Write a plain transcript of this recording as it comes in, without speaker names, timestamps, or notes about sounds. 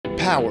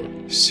Power,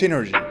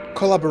 synergy,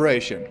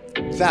 collaboration.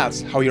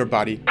 That's how your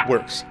body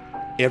works.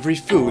 Every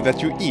food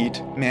that you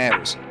eat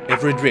matters.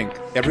 Every drink,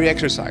 every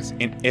exercise,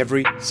 and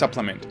every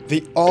supplement.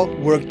 They all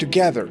work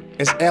together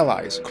as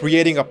allies,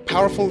 creating a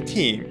powerful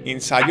team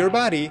inside your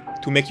body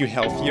to make you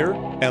healthier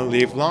and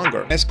live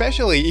longer.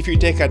 Especially if you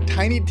take a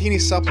teeny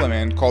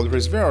supplement called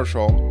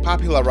resveratrol,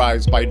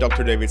 popularized by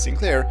Dr. David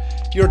Sinclair,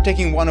 you're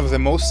taking one of the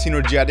most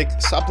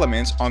synergetic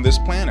supplements on this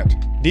planet.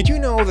 Did you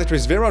know that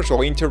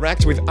resveratrol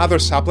interacts with other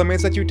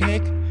supplements that you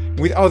take?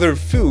 With other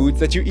foods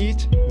that you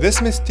eat?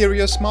 This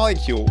mysterious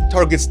molecule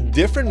targets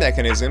different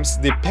mechanisms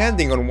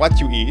depending on what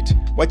you eat,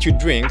 what you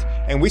drink,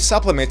 and which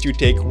supplement you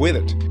take with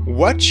it.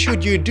 What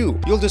should you do?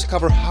 You'll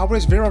discover how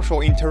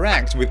resveratrol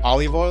interacts with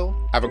olive oil,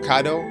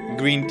 avocado,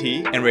 green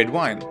tea, and red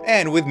wine,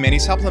 and with many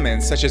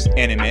supplements such as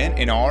NMN,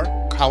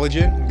 NR,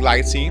 collagen,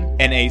 glycine,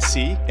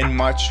 NAC, and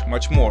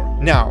much more.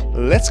 Now,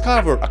 let's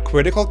cover a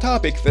critical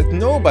topic that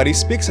nobody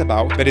speaks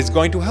about that is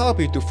going to help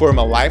you to form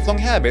a lifelong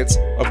habits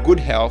of good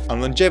health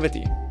and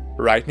longevity.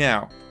 Right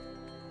now.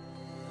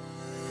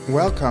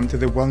 Welcome to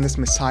the Wellness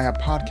Messiah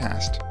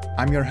podcast.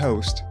 I'm your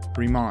host,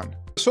 Rimon.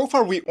 So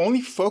far, we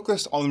only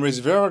focused on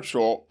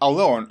resveratrol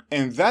alone,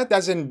 and that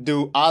doesn't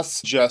do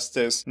us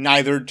justice,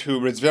 neither to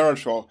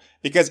resveratrol,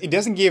 because it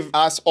doesn't give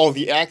us all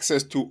the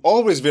access to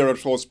all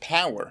resveratrol's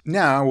power.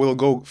 Now, we'll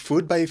go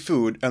food by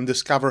food and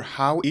discover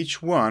how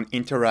each one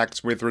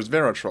interacts with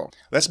resveratrol.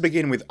 Let's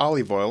begin with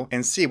olive oil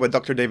and see what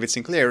Dr. David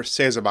Sinclair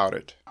says about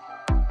it.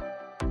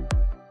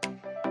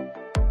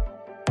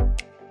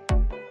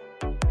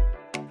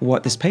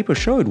 What this paper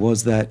showed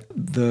was that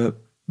the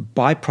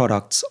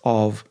byproducts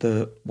of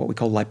what we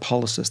call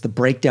lipolysis, the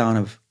breakdown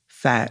of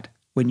fat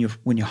when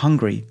you're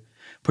hungry,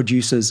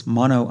 produces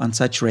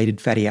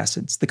monounsaturated fatty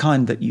acids, the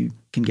kind that you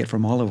can get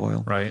from olive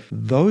oil. Right.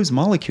 Those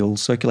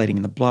molecules circulating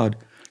in the blood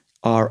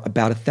are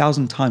about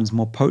 1,000 times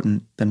more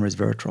potent than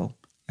resveratrol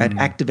at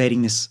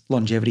activating this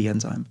longevity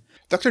enzyme.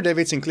 Dr.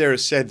 David Sinclair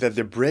said that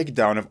the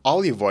breakdown of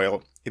olive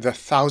oil is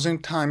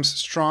 1,000 times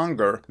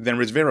stronger than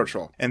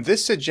resveratrol. And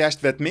this suggests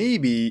that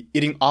maybe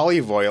eating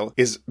olive oil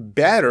is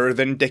better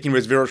than taking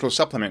resveratrol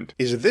supplement.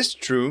 Is this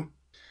true?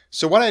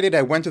 So what I did,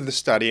 I went to the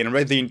study and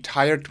read the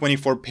entire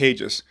 24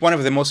 pages. One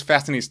of the most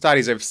fascinating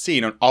studies I've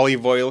seen on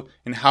olive oil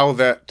and how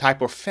the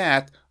type of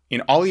fat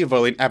in olive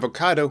oil and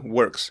avocado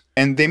works.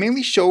 And they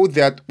mainly showed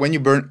that when you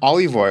burn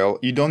olive oil,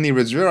 you don't need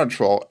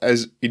resveratrol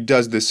as it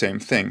does the same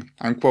thing.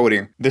 I'm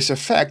quoting, "This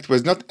effect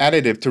was not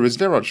additive to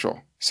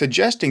resveratrol,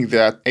 suggesting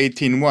that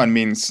 18-1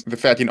 means the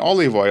fat in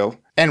olive oil,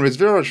 and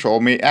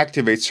resveratrol may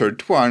activate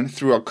SIRT1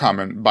 through a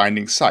common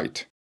binding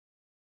site."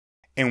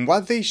 And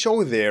what they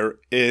show there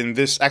in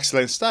this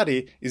excellent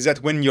study is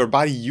that when your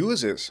body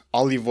uses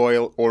olive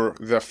oil or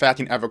the fat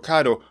in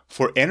avocado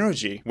for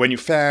energy, when you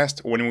fast,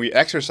 when we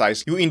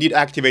exercise, you indeed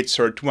activate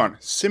SIRT1,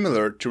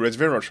 similar to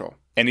resveratrol.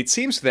 And it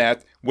seems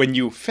that when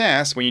you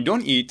fast, when you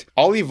don't eat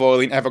olive oil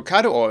and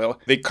avocado oil,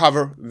 they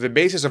cover the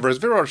basis of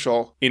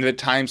resveratrol in the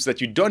times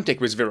that you don't take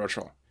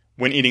resveratrol.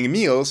 When eating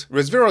meals,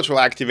 resveratrol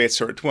activates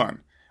SIRT1.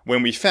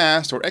 When we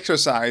fast or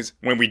exercise,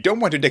 when we don't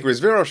want to take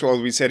resveratrol,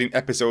 as we said in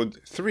episode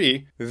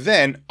 3,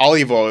 then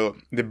olive oil,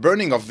 the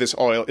burning of this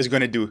oil, is going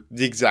to do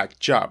the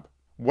exact job.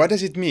 What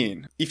does it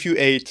mean? If you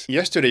ate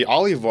yesterday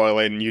olive oil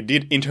and you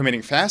did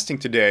intermittent fasting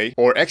today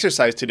or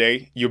exercise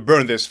today, you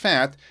burn this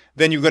fat,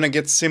 then you're going to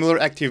get similar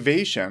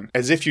activation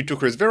as if you took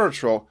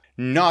resveratrol,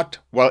 not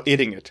while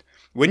eating it.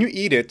 When you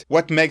eat it,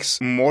 what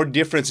makes more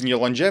difference in your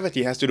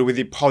longevity has to do with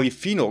the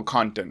polyphenol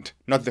content,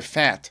 not the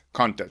fat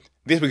content.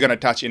 This we're going to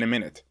touch in a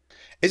minute.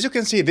 As you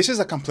can see, this is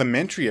a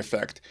complementary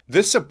effect.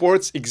 This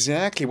supports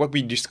exactly what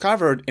we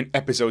discovered in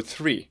episode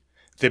 3.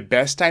 The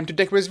best time to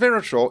take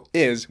resveratrol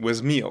is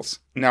with meals.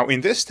 Now, in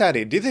this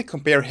study, did they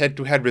compare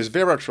head-to-head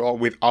resveratrol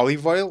with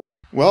olive oil?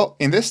 Well,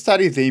 in this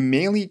study, they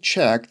mainly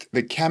checked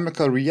the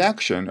chemical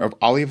reaction of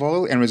olive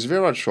oil and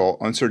resveratrol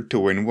on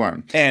SIRT2 and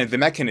 1, and the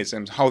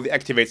mechanisms, how they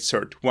activate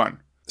SIRT1.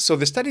 So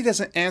the study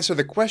doesn't answer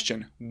the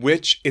question,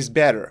 which is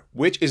better,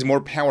 which is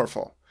more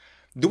powerful?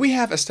 Do we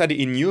have a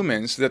study in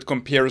humans that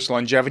compares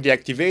longevity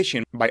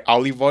activation by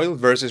olive oil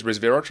versus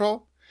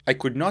resveratrol? I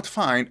could not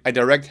find a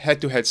direct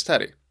head-to-head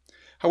study.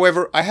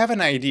 However, I have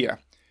an idea.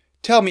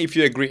 Tell me if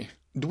you agree.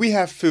 Do we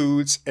have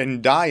foods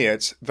and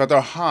diets that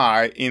are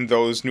high in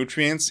those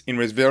nutrients in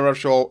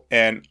resveratrol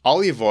and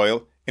olive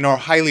oil and are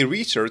highly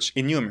researched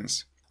in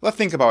humans? Let's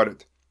think about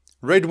it.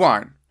 Red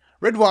wine.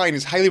 Red wine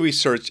is highly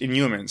researched in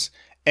humans.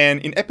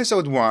 And in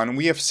episode 1,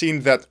 we have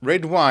seen that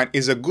red wine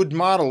is a good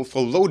model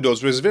for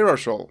low-dose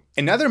resveratrol.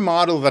 Another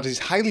model that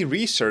is highly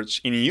researched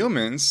in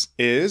humans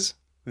is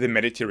the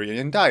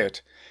Mediterranean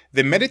diet.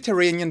 The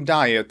Mediterranean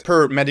diet,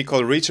 per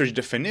medical research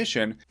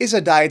definition, is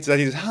a diet that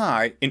is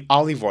high in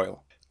olive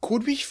oil.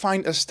 Could we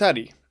find a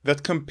study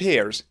that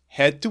compares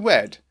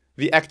head-to-head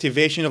the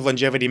activation of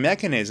longevity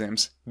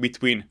mechanisms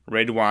between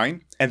red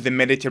wine and the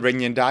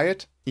Mediterranean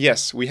diet?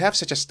 Yes, we have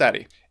such a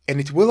study. And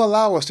it will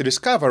allow us to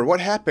discover what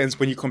happens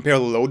when you compare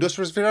low-dose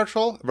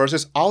resveratrol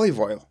versus olive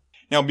oil.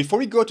 Now, before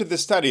we go to the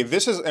study,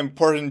 this is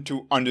important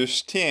to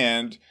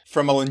understand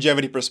from a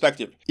longevity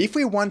perspective. If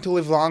we want to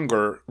live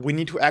longer, we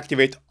need to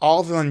activate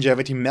all the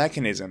longevity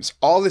mechanisms,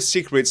 all the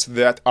secrets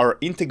that are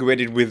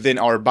integrated within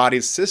our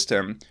body's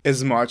system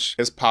as much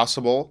as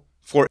possible,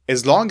 for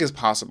as long as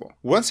possible.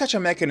 One such a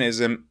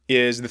mechanism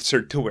is the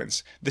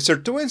sirtuins. The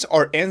sirtuins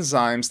are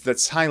enzymes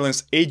that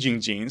silence aging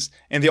genes,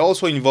 and they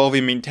also involve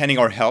in maintaining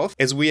our health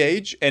as we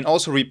age and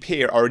also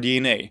repair our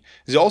DNA.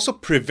 They also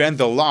prevent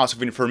the loss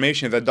of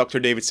information that Dr.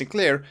 David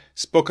Sinclair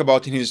spoke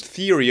about in his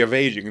theory of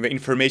aging, the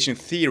information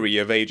theory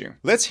of aging.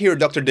 Let's hear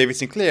Dr. David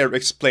Sinclair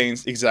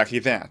explains exactly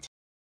that.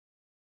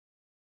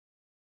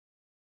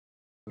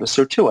 The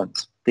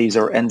sirtuins. These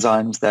are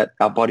enzymes that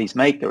our bodies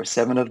make. There are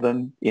 7 of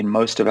them in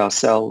most of our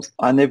cells,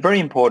 and they're very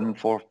important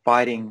for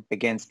fighting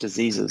against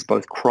diseases,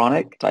 both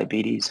chronic,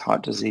 diabetes,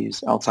 heart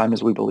disease,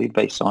 Alzheimer's, we believe,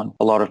 based on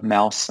a lot of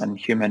mouse and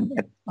human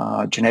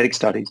genetic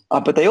studies.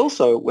 But they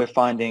also, we're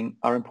finding,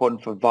 are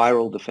important for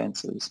viral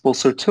defenses. Well,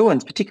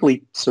 sirtuins,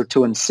 particularly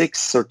sirtuin 6,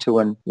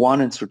 sirtuin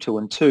 1, and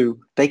sirtuin 2,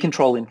 they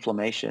control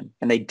inflammation,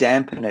 and they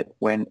dampen it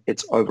when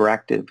it's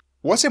overactive.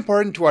 What's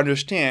important to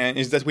understand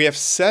is that we have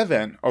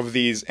 7 of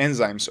these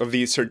enzymes, of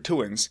these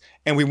sirtuins,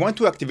 and we want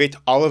to activate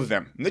all of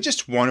them, not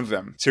just one of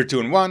them.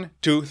 Sirtuin 1,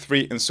 2,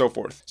 3, and so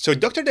forth. So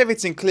Dr. David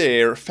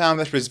Sinclair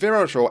found that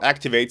resveratrol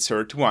activates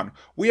SIRT1.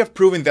 We have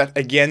proven that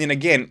again and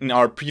again in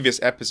our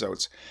previous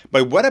episodes.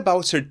 But what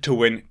about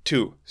sirtuin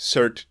 2,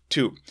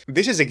 SIRT2?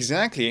 This is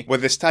exactly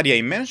what the study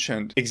I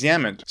mentioned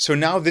examined. So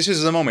now this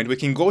is the moment we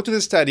can go to the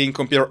study and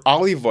compare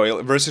olive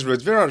oil versus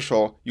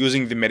resveratrol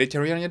using the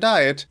Mediterranean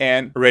diet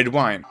and red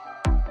wine.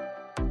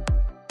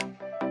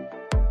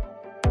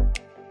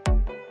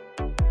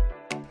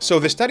 So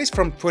the study is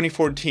from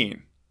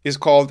 2014. Is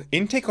called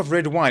Intake of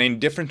Red Wine in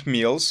Different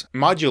Meals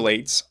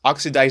Modulates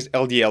Oxidized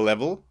LDL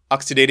Level,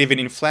 Oxidative and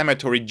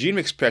Inflammatory Gene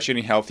Expression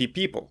in Healthy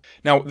People.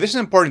 Now, this is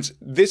important.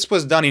 This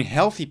was done in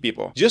healthy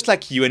people, just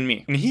like you and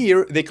me. And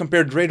here, they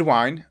compared red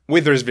wine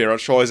with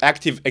resveratrol as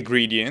active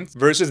ingredient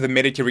versus the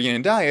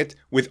Mediterranean diet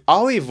with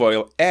olive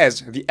oil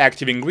as the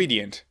active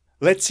ingredient.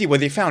 Let's see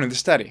what they found in the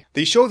study.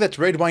 They show that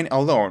red wine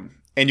alone,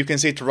 and you can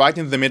see it right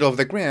in the middle of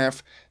the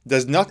graph,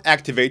 does not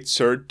activate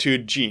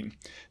SIRT2 gene.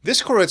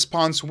 This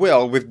corresponds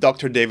well with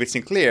Dr. David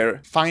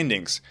Sinclair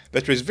findings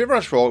that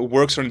resveratrol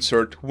works on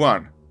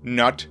SIRT1,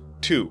 not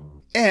 2.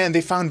 And they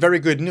found very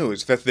good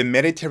news that the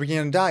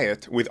Mediterranean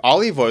diet, with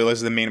olive oil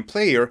as the main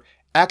player,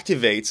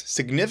 activates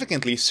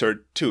significantly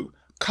SIRT2,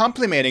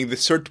 complementing the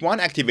SIRT1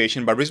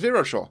 activation by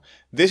resveratrol.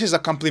 This is a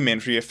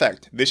complementary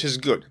effect. This is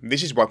good.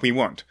 This is what we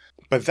want.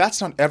 But that's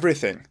not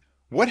everything.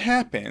 What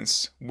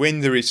happens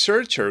when the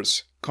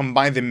researchers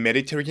combine the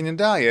Mediterranean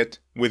diet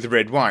with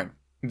red wine?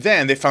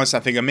 Then they found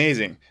something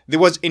amazing. There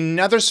was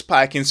another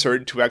spike in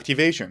SIRT2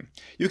 activation.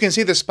 You can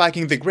see the spike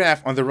in the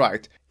graph on the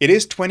right. It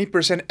is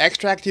 20%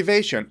 extra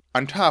activation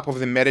on top of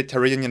the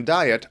Mediterranean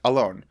diet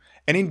alone.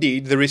 And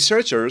indeed, the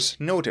researchers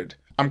noted,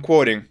 I'm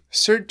quoting,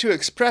 SIRT2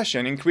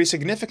 expression increased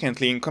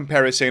significantly in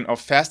comparison of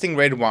fasting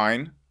red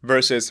wine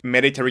versus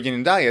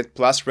Mediterranean diet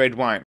plus red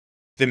wine.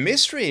 The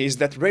mystery is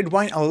that red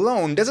wine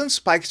alone doesn't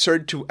spike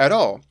SIRT2 at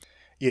all.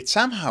 Yet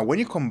somehow, when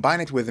you combine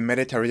it with the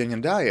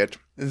Mediterranean diet,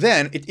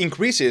 then it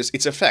increases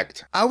its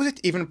effect. How is it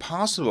even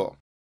possible?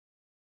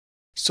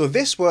 So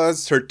this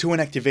was SIRT2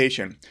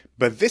 activation,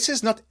 but this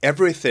is not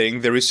everything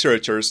the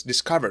researchers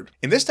discovered.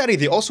 In this study,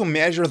 they also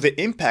measure the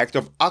impact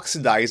of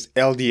oxidized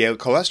LDL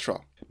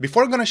cholesterol.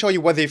 Before I'm going to show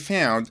you what they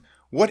found,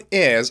 what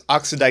is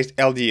oxidized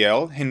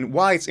LDL and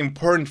why it's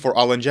important for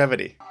our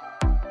longevity.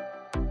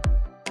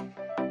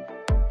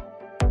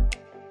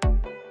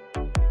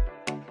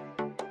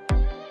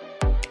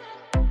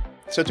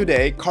 So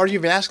today,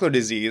 cardiovascular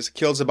disease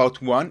kills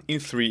about 1 in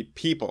 3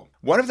 people.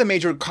 One of the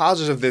major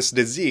causes of this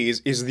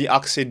disease is the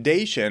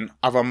oxidation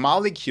of a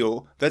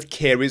molecule that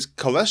carries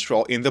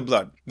cholesterol in the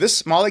blood.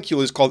 This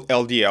molecule is called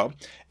LDL,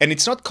 and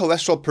it's not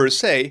cholesterol per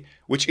se,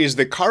 which is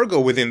the cargo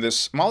within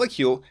this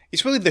molecule.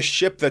 It's really the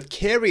ship that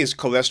carries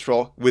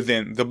cholesterol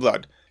within the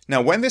blood.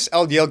 Now, when this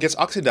LDL gets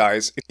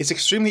oxidized, it's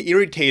extremely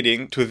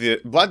irritating to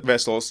the blood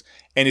vessels,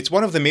 and it's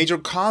one of the major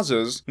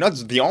causes, not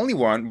the only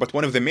one, but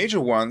one of the major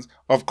ones,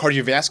 of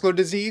cardiovascular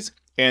disease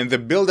and the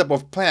buildup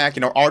of plaque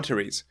in our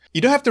arteries.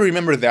 You don't have to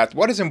remember that.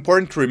 What is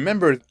important to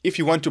remember if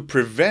you want to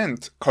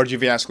prevent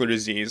cardiovascular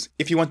disease,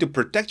 if you want to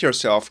protect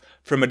yourself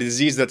from a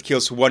disease that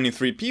kills 1 in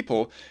 3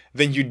 people,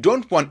 then you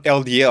don't want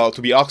LDL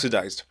to be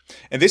oxidized.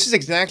 And this is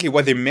exactly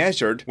what they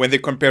measured when they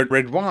compared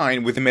red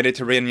wine with the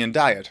Mediterranean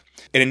diet.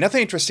 And another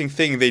interesting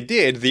thing they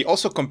did, they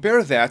also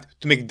compared that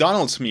to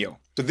McDonald's meal.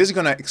 So this is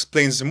going to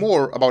explain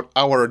more about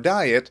how our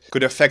diet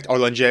could affect our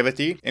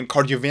longevity and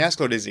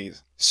cardiovascular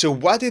disease. So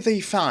what did they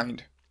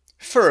find?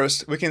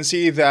 First, we can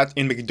see that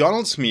in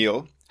McDonald's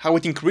meal, how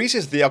it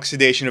increases the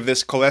oxidation of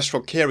this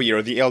cholesterol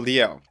carrier, the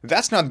LDL.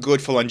 That's not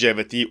good for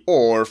longevity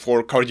or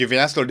for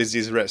cardiovascular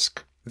disease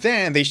risk.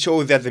 Then they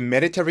show that the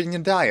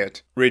Mediterranean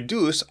diet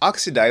reduced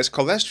oxidized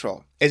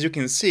cholesterol, as you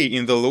can see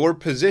in the lower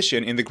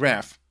position in the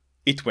graph.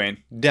 It went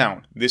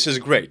down. This is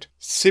great.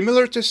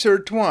 Similar to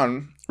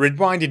SIRT1, red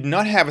wine did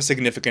not have a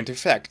significant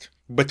effect.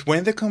 But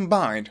when they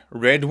combined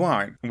red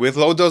wine with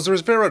low-dose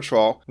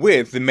resveratrol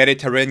with the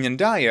Mediterranean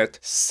diet,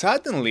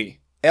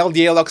 suddenly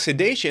LDL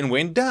oxidation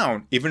went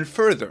down even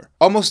further,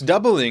 almost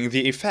doubling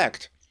the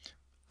effect.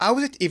 How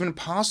is it even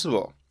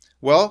possible?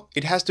 Well,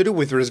 it has to do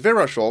with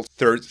resveratrol's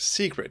third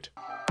secret.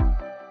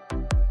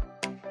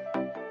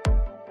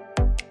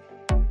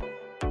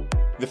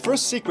 The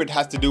first secret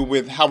has to do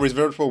with how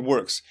resveratrol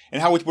works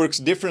and how it works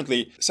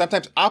differently,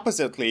 sometimes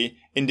oppositely,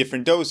 in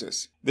different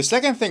doses. The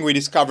second thing we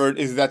discovered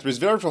is that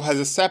resveratrol has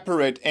a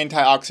separate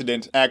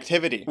antioxidant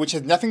activity, which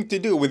has nothing to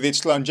do with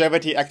its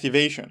longevity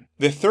activation.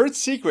 The third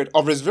secret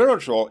of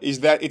resveratrol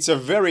is that it's a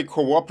very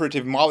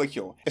cooperative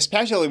molecule,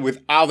 especially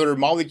with other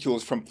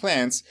molecules from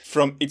plants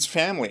from its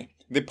family,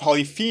 the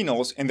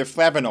polyphenols and the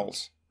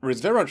flavonols.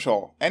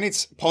 Resveratrol and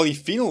its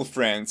polyphenol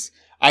friends,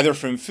 either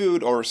from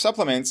food or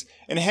supplements,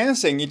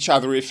 enhancing each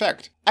other's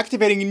effect,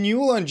 activating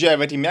new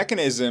longevity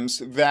mechanisms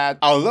that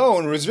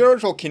alone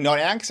resveratrol cannot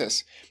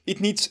access.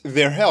 It needs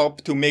their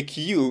help to make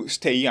you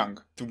stay young.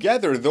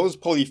 Together, those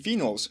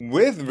polyphenols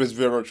with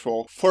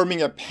resveratrol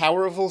forming a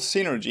powerful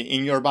synergy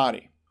in your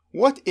body.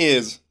 What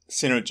is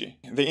synergy?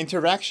 The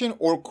interaction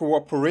or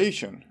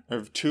cooperation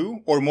of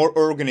two or more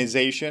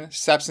organizations,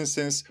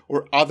 substances,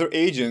 or other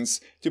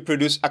agents to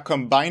produce a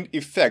combined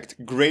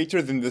effect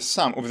greater than the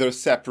sum of their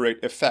separate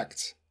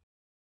effects.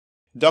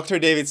 Dr.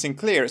 David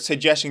Sinclair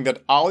suggesting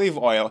that olive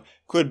oil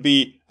could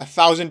be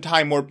 1,000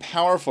 times more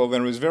powerful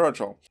than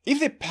resveratrol.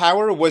 If the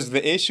power was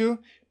the issue,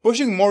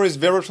 pushing more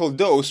resveratrol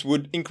dose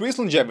would increase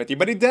longevity,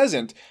 but it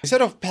doesn't.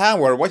 Instead of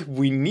power, what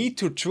we need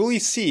to truly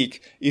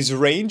seek is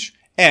range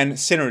and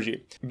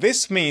synergy.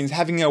 This means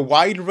having a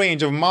wide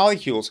range of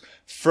molecules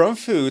from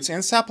foods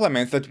and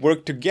supplements that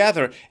work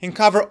together and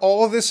cover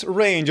all this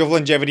range of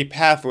longevity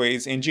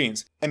pathways and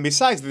genes. And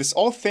besides this,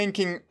 all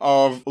thinking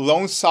of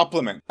lone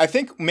supplement, I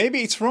think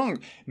maybe it's wrong.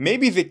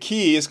 Maybe the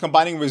key is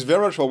combining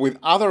resveratrol with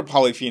other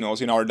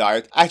polyphenols in our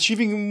diet,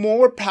 achieving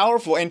more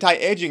powerful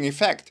anti-aging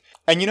effect.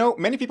 And you know,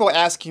 many people are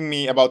asking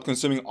me about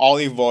consuming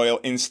olive oil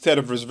instead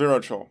of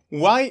resveratrol.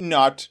 Why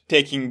not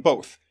taking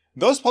both?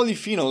 Those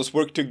polyphenols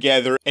work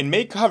together and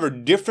may cover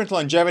different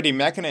longevity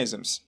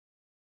mechanisms.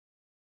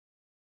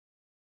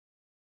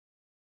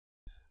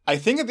 I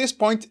think at this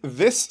point,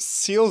 this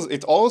seals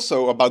it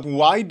also about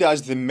why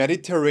does the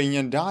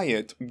Mediterranean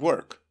diet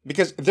work?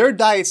 Because their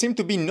diet seemed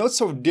to be not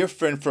so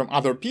different from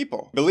other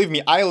people. Believe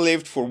me, I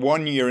lived for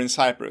 1 year in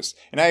Cyprus,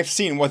 and I've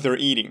seen what they're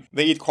eating.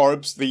 They eat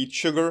carbs, they eat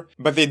sugar,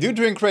 but they do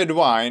drink red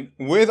wine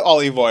with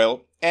olive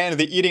oil, and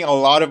they're eating a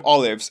lot of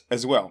olives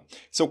as well.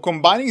 So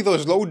combining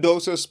those low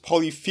doses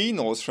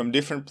polyphenols from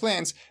different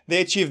plants,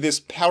 they achieve this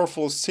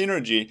powerful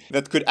synergy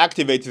that could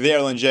activate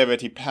their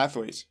longevity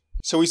pathways.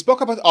 So we spoke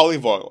about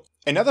olive oil.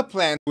 Another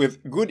plant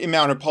with good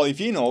amount of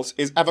polyphenols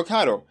is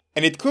avocado.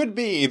 And it could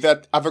be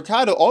that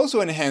avocado also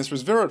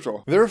enhances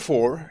resveratrol.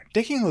 Therefore,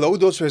 taking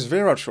low-dose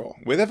resveratrol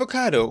with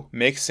avocado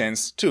makes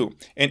sense too.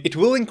 And it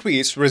will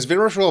increase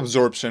resveratrol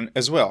absorption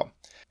as well.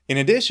 In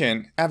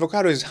addition,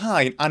 avocado is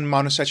high in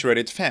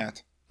unmonosaturated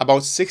fat.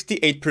 About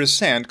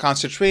 68%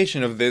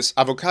 concentration of this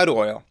avocado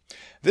oil.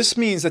 This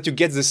means that you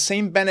get the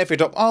same benefit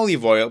of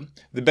olive oil,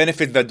 the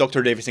benefit that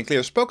Dr. David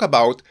Sinclair spoke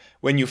about,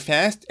 when you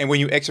fast and when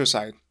you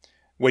exercise.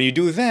 When you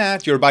do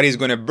that, your body is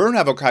going to burn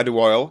avocado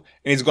oil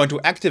and it's going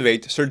to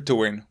activate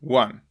sirtuin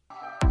 1.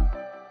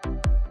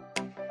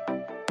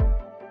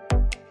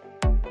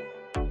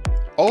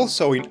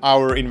 Also in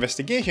our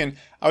investigation,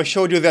 I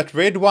showed you that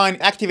red wine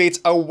activates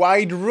a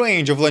wide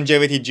range of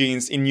longevity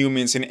genes in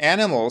humans and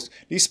animals,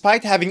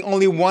 despite having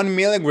only 1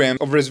 milligram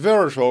of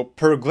resveratrol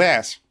per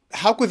glass.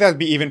 How could that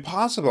be even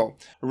possible?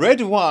 Red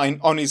wine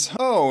on its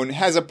own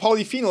has a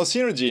polyphenol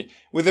synergy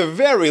with a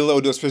very low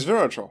dose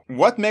resveratrol.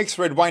 What makes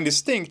red wine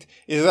distinct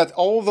is that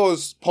all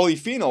those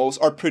polyphenols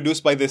are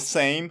produced by the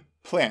same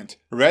plant,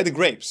 red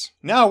grapes.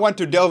 Now I want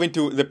to delve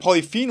into the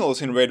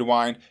polyphenols in red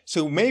wine,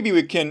 so maybe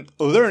we can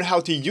learn how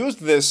to use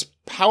this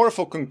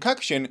powerful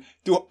concoction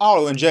to our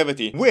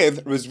longevity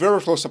with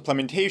resveratrol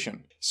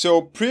supplementation.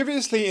 So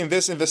previously in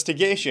this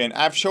investigation,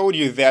 I've showed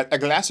you that a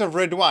glass of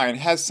red wine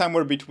has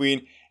somewhere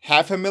between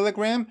 0.5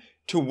 milligram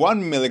to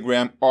 1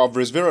 milligram of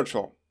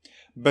resveratrol.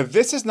 But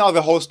this is not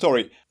the whole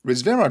story.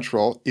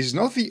 Resveratrol is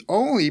not the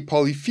only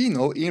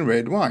polyphenol in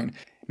red wine.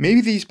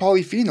 Maybe these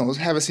polyphenols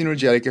have a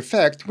synergetic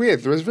effect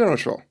with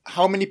resveratrol.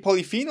 How many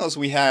polyphenols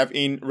we have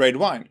in red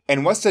wine?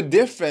 And what's the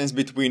difference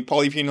between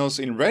polyphenols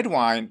in red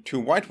wine to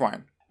white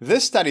wine?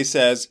 This study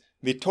says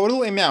the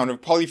total amount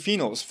of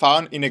polyphenols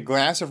found in a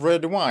glass of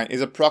red wine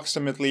is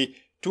approximately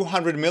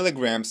 200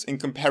 milligrams in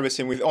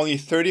comparison with only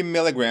 30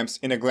 milligrams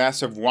in a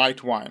glass of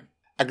white wine.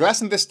 A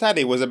glass in this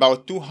study was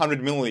about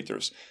 200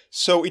 milliliters,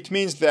 so it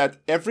means that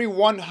every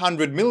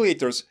 100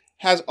 milliliters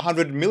has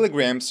 100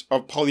 milligrams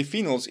of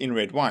polyphenols in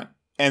red wine.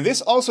 And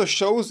this also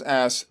shows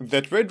us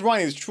that red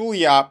wine is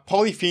truly a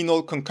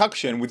polyphenol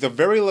concoction with a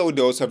very low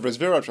dose of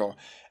resveratrol.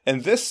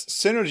 And this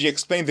synergy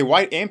explains the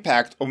wide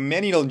impact of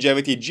many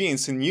longevity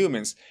genes in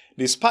humans,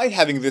 despite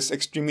having this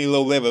extremely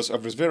low levels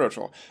of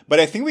resveratrol.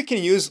 But I think we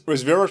can use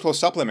resveratrol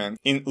supplement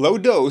in low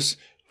dose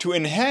to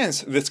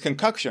enhance this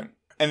concoction.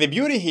 And the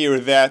beauty here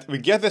is that we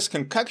get this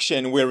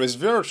concoction where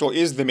resveratrol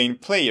is the main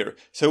player.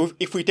 So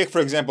if we take, for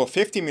example,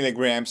 50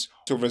 milligrams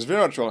of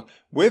resveratrol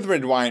with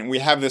red wine, we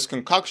have this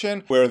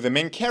concoction where the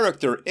main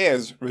character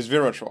is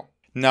resveratrol.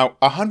 Now,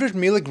 100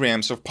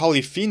 milligrams of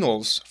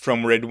polyphenols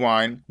from red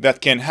wine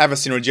that can have a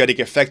synergetic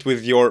effect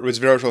with your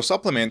resveratrol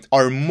supplement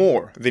are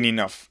more than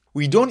enough.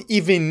 We don't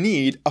even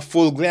need a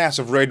full glass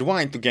of red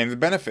wine to gain the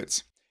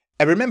benefits.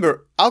 And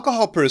remember,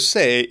 alcohol per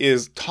se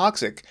is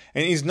toxic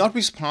and is not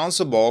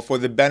responsible for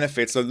the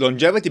benefits, the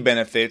longevity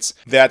benefits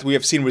that we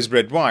have seen with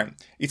red wine.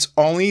 It's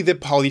only the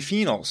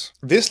polyphenols.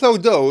 This low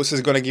dose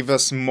is going to give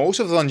us most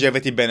of the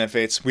longevity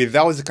benefits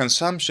without the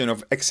consumption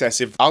of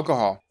excessive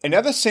alcohol.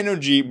 Another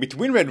synergy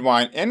between red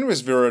wine and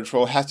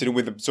resveratrol has to do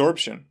with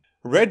absorption.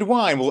 Red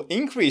wine will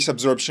increase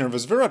absorption of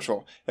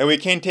resveratrol, and we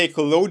can take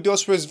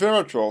low-dose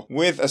resveratrol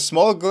with a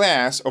small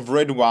glass of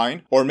red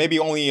wine, or maybe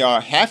only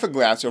half a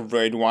glass of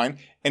red wine,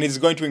 and it's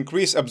going to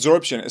increase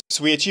absorption.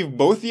 So we achieve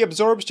both the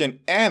absorption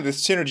and the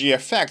synergy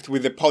effect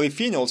with the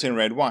polyphenols in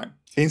red wine.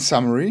 In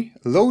summary,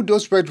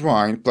 low-dose red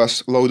wine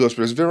plus low-dose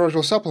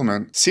resveratrol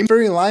supplement seem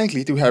very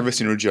likely to have a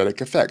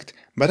synergetic effect,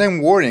 but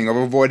I'm warning of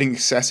avoiding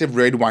excessive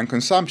red wine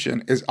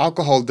consumption as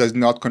alcohol does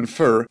not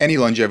confer any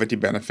longevity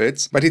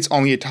benefits, but it's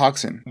only a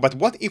toxin. But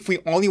what if we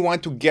only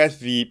want to get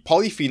the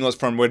polyphenols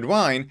from red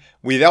wine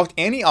without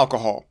any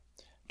alcohol?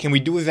 Can we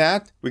do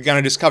that? We're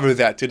gonna discover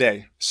that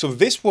today. So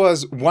this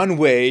was one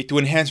way to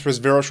enhance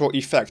resveratrol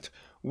effect.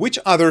 Which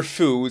other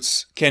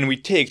foods can we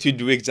take to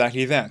do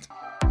exactly that?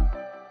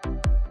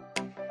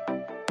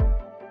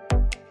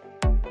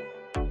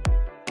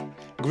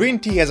 Green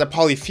tea has a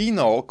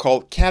polyphenol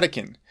called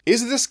catechin.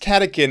 Is this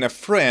catechin a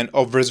friend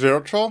of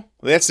resveratrol?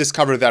 Let's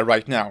discover that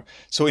right now.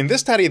 So in this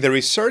study, the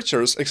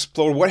researchers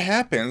explored what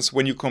happens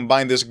when you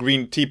combine this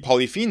green tea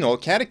polyphenol,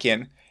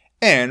 catechin,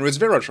 and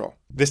resveratrol.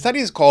 The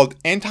study is called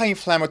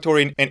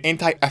Anti-Inflammatory and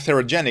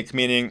Anti-Atherogenic,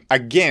 meaning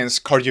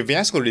against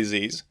cardiovascular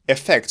disease,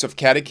 effects of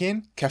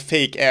catechin,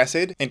 caffeic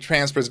acid, and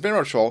trans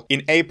resveratrol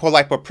in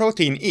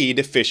apolipoprotein E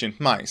deficient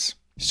mice.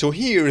 So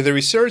here, the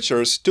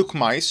researchers took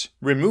mice,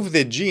 removed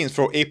the genes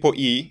for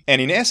ApoE,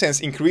 and in essence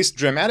increased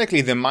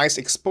dramatically the mice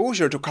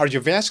exposure to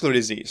cardiovascular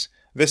disease,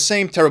 the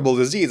same terrible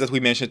disease that we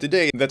mentioned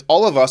today that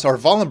all of us are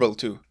vulnerable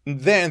to.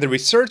 Then the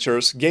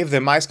researchers gave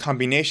the mice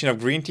combination of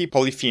green tea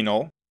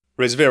polyphenol,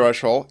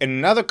 resveratrol, and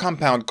another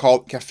compound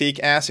called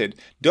caffeic acid.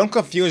 Don't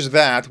confuse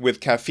that with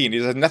caffeine.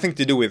 It has nothing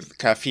to do with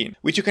caffeine,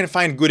 which you can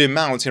find good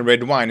amounts in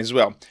red wine as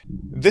well.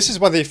 This is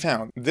what they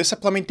found. The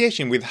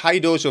supplementation with high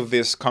dose of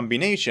this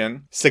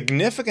combination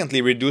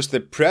significantly reduced the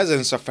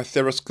presence of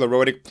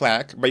atherosclerotic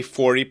plaque by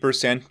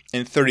 40%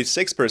 and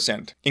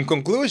 36%. In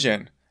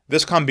conclusion,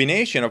 this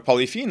combination of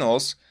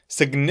polyphenols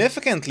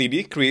significantly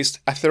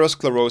decreased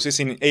atherosclerosis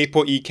in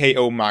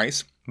ApoE-KO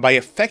mice by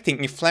affecting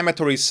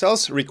inflammatory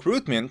cells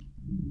recruitment.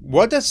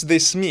 What does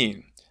this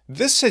mean?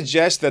 This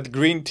suggests that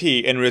green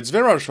tea and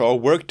resveratrol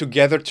work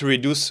together to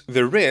reduce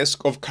the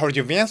risk of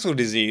cardiovascular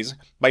disease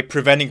by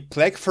preventing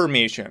plaque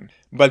formation.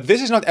 But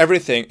this is not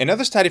everything.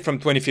 Another study from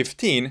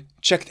 2015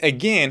 checked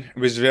again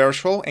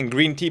resveratrol and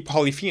green tea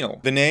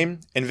polyphenol. The name,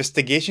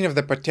 Investigation of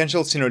the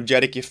Potential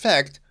Synergetic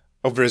Effect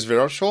of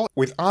Resveratrol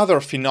with Other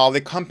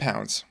Phenolic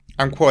Compounds.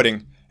 I'm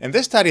quoting, in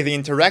this study, the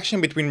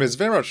interaction between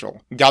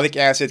resveratrol, gallic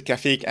acid,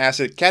 caffeic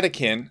acid,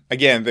 catechin,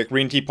 again the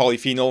green tea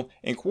polyphenol,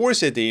 and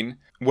quercetin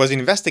was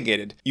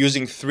investigated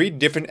using 3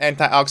 different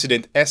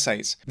antioxidant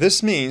assays.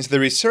 This means the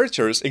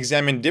researchers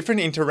examined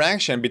different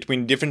interaction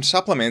between different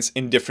supplements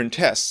in different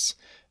tests.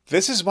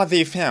 This is what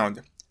they found.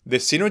 The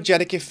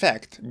synergetic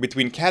effect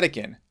between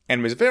catechin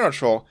and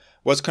resveratrol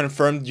was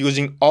confirmed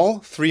using all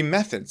 3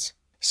 methods.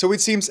 So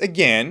it seems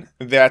again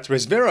that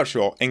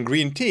resveratrol and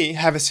green tea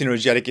have a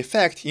synergetic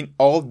effect in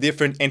all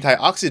different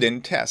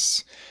antioxidant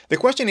tests. The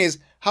question is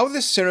how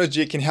this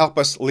synergy can help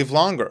us live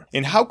longer,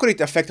 and how could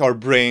it affect our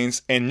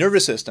brains and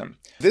nervous system?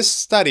 This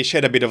study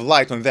shed a bit of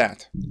light on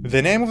that.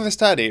 The name of the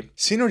study,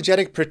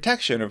 Synergetic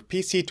Protection of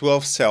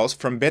PC12 Cells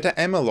from Beta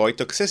Amyloid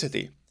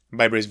Toxicity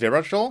by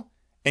Resveratrol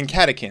and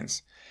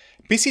Catechins.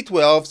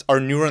 PC12s are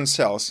neuron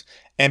cells,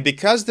 and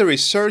because the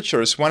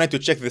researchers wanted to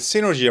check the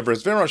synergy of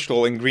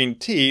resveratrol and green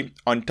tea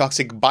on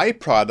toxic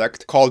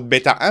byproduct called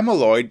beta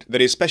amyloid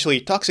that is especially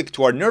toxic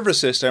to our nervous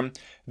system,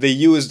 they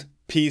used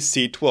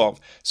PC12.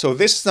 So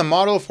this is the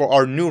model for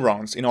our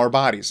neurons in our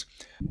bodies.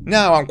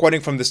 Now I'm quoting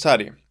from the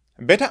study.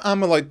 Beta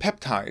amyloid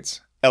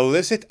peptides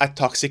elicit a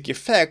toxic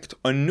effect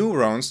on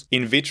neurons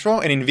in vitro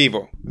and in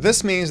vivo.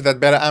 This means that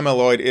beta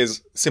amyloid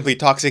is simply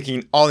toxic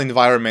in all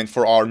environment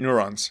for our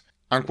neurons.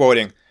 I'm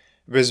quoting.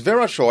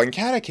 Resveratrol and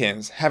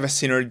catechins have a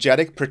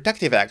synergetic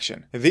protective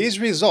action. These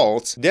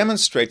results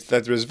demonstrate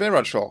that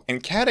resveratrol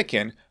and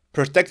catechin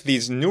protect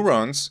these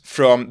neurons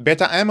from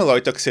beta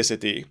amyloid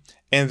toxicity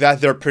and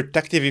that their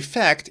protective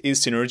effect is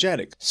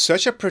synergetic.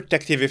 Such a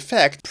protective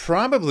effect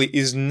probably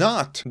is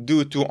not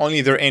due to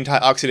only their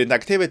antioxidant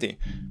activity.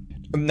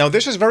 Now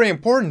this is very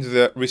important.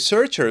 The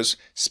researchers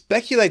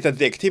speculate that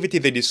the activity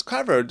they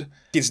discovered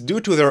is due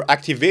to their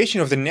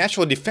activation of the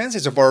natural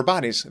defenses of our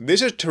bodies.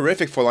 This is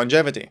terrific for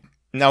longevity.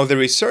 Now, the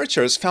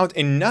researchers found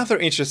another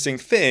interesting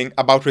thing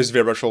about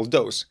resveratrol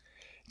dose.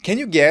 Can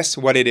you guess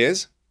what it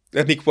is?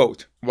 Let me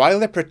quote, "While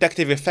the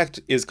protective effect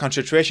is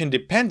concentration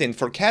dependent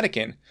for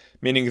catechin,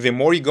 meaning the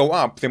more you go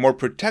up, the more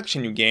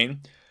protection you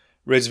gain,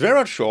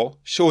 resveratrol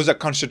shows a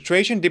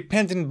concentration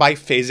dependent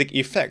biphasic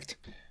effect.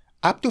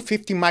 Up to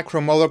 50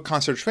 micromolar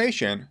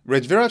concentration,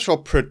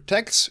 resveratrol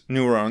protects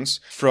neurons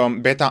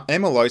from beta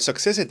amyloid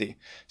toxicity.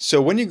 So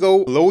when you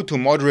go low to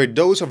moderate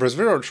dose of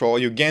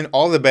resveratrol, you gain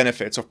all the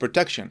benefits of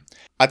protection.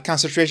 At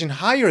concentration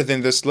higher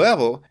than this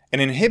level, an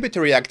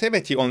inhibitory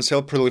activity on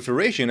cell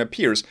proliferation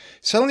appears.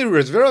 Suddenly,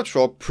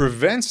 resveratrol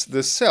prevents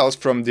the cells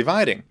from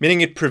dividing, meaning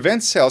it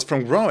prevents cells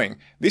from growing.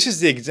 This is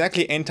the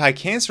exactly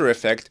anti-cancer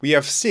effect we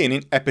have seen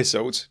in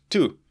episodes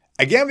 2.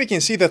 Again, we can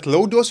see that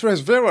low-dose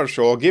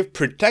resveratrol give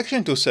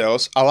protection to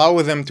cells,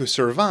 allowing them to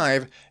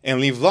survive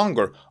and live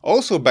longer,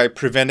 also by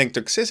preventing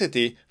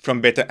toxicity from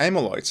beta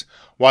amyloids,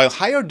 while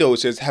higher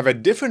doses have a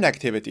different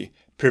activity,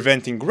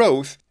 preventing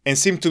growth, and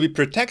seem to be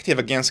protective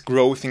against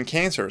growth in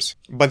cancers.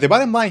 But the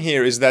bottom line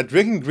here is that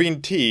drinking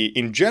green tea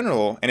in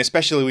general, and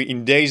especially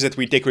in days that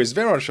we take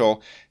resveratrol,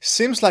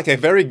 seems like a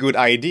very good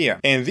idea.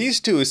 And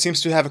these two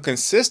seems to have a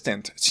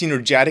consistent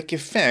synergetic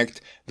effect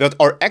that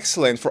are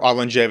excellent for our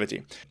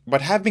longevity.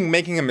 But have been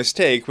making a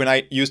mistake when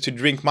I used to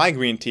drink my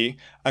green tea.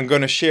 I'm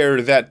gonna share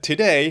that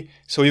today,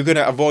 so you're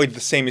gonna avoid the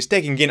same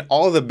mistake and gain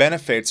all the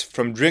benefits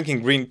from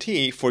drinking green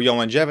tea for your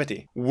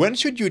longevity. When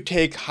should you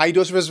take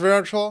high-dose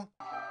resveratrol?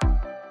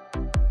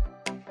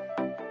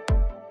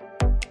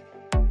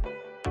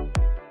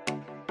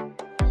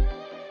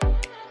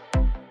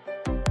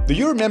 Do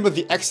you remember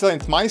the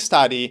excellent mice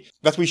study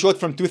that we showed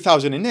from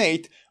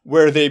 2008,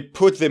 where they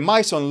put the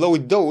mice on low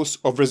dose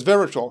of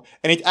resveratrol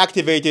and it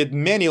activated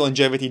many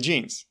longevity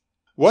genes?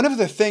 One of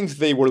the things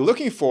they were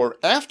looking for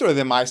after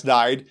the mice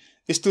died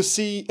is to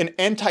see an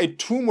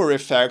anti-tumor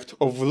effect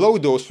of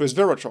low-dose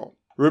resveratrol.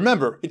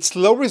 Remember, it's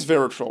low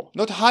resveratrol,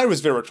 not high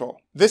resveratrol.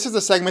 This is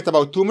a segment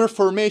about tumor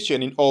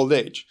formation in old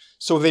age.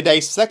 So they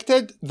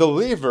dissected the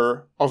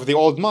liver of the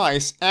old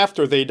mice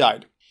after they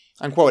died.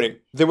 I'm quoting,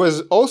 "There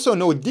was also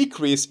no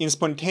decrease in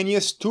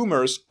spontaneous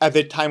tumors at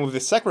the time of the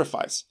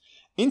sacrifice.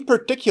 In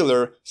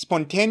particular,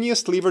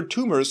 spontaneous liver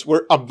tumors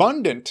were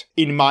abundant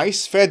in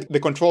mice fed the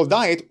controlled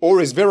diet or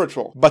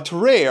resveratrol, but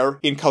rare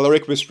in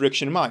caloric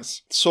restriction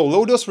mice. So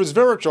low-dose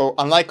resveratrol,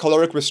 unlike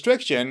caloric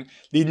restriction,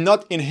 did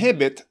not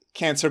inhibit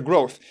cancer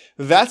growth."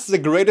 That's the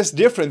greatest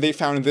difference they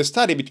found in this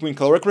study between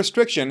caloric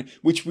restriction,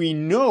 which we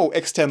know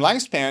extend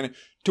lifespan,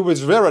 to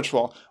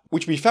resveratrol,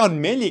 which we found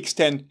mainly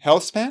extend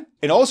health span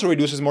and also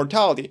reduces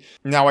mortality.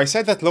 Now, I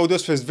said that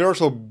low-dose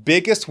resveratrol's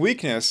biggest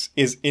weakness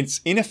is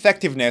its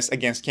ineffectiveness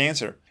against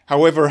cancer.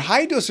 However,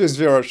 high-dose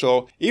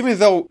resveratrol, even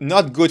though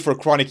not good for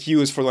chronic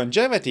use for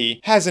longevity,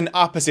 has an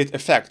opposite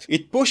effect.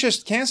 It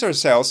pushes cancer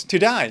cells to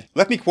die.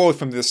 Let me quote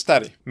from this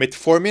study.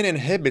 "Metformin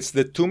inhibits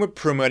the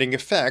tumor-promoting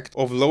effect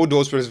of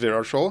low-dose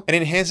resveratrol and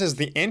enhances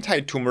the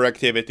anti-tumor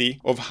activity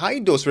of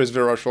high-dose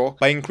resveratrol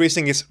by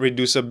increasing its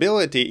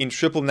reducibility in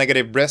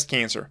triple-negative breast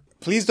cancer."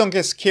 Please don't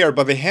get scared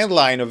by the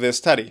headline of this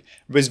study.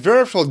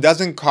 Resveratrol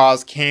doesn't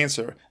cause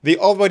cancer. They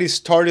already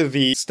started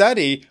the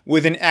study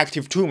with an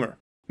active tumor.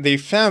 They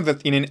found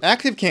that in an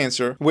active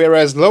cancer,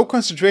 whereas low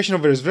concentration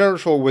of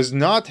resveratrol was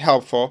not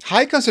helpful,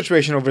 high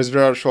concentration of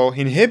resveratrol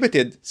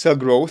inhibited cell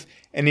growth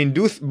and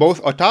induced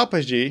both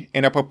autophagy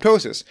and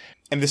apoptosis.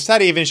 And the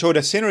study even showed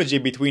a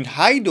synergy between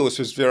high-dose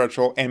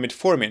resveratrol and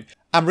metformin.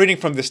 I'm reading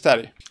from the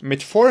study.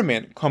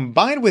 "Metformin,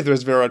 combined with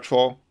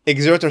resveratrol,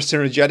 exert a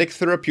synergetic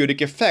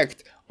therapeutic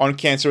effect on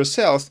cancer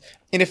cells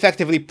and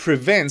effectively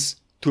prevents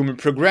tumor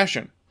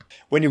progression.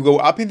 When you go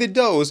up in the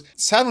dose,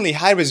 suddenly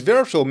high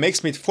resveratrol makes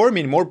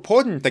metformin more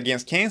potent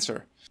against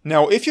cancer."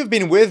 Now, if you've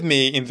been with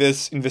me in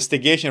this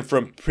investigation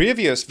from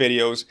previous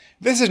videos,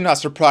 this is not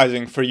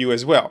surprising for you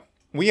as well.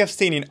 We have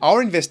seen in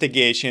our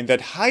investigation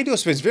that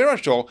high-dose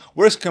resveratrol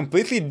works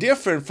completely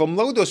different from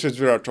low-dose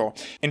resveratrol,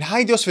 and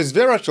high-dose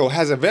resveratrol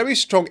has a very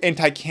strong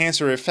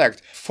anti-cancer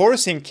effect,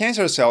 forcing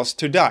cancer cells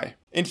to die.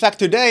 In fact,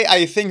 today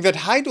I think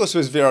that high-dose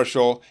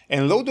resveratrol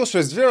and low-dose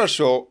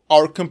resveratrol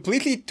are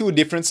completely two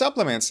different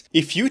supplements.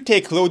 If you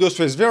take low-dose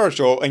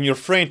resveratrol and your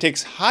friend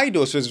takes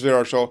high-dose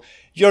resveratrol,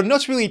 you're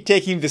not really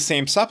taking the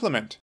same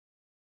supplement.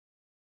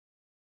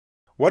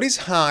 What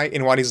is high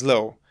and what is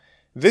low?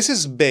 This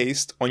is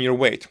based on your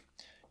weight.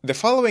 The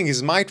following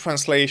is my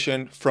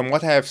translation from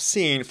what I have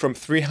seen from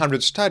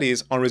 300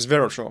 studies on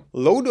resveratrol.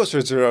 Low-dose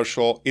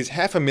resveratrol is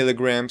 0.5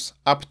 milligrams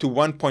up to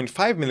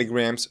 1.5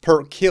 milligrams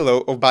per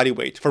kilo of body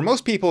weight. For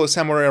most people, it's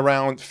somewhere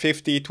around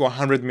 50 to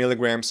 100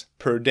 milligrams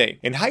per day.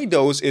 And high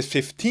dose is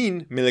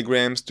 15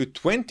 milligrams to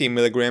 20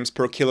 milligrams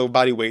per kilo of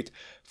body weight.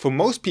 For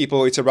most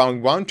people, it's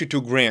around 1 to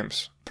 2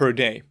 grams per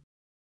day.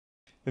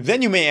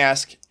 Then you may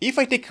ask, if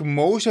I take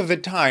most of the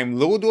time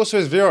low-dose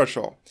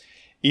resveratrol,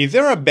 is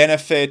there a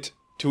benefit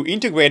to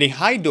integrating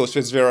high-dose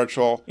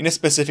resveratrol in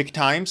specific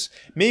times,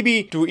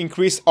 maybe to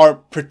increase our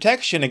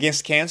protection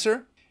against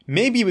cancer?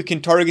 Maybe we can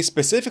target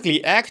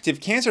specifically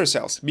active cancer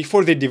cells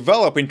before they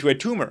develop into a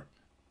tumor.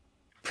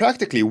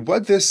 Practically,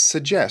 what this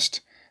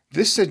suggests,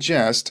 This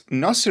suggests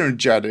not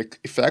synergetic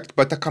effect,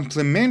 but a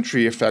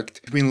complementary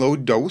effect between low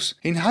dose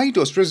and high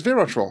dose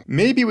resveratrol.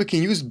 Maybe we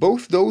can use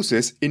both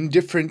doses in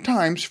different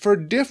times for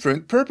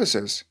different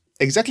purposes.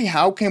 Exactly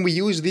how can we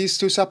use these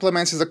two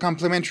supplements as a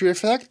complementary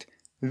effect?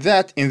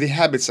 That in the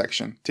habit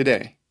section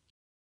today.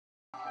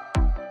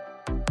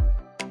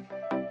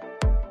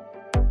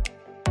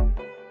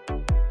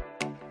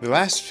 The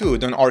last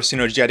food on our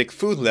synergetic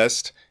food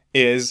list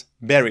is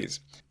berries.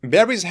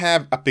 Berries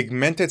have a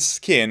pigmented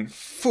skin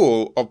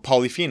full of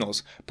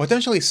polyphenols,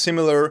 potentially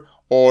similar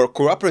or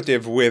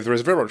cooperative with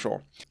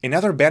resveratrol.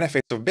 Another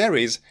benefit of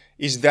berries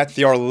is that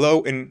they are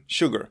low in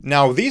sugar.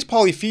 Now, these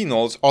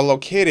polyphenols are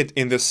located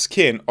in the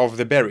skin of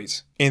the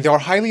berries, and they are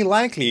highly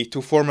likely to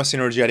form a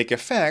synergetic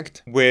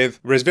effect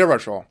with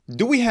resveratrol.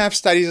 Do we have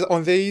studies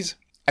on these?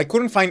 I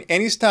couldn't find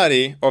any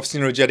study of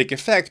synergetic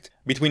effect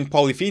between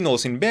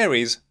polyphenols in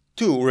berries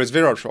to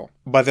resveratrol,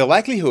 but the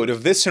likelihood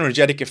of this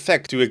synergetic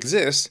effect to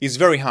exist is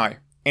very high.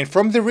 And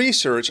from the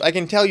research, I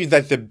can tell you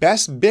that the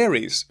best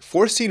berries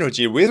for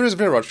synergy with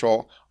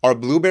resveratrol are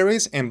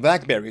blueberries and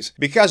blackberries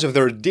because of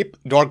their deep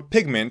dark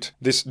pigment,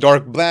 this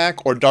dark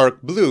black or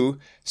dark blue,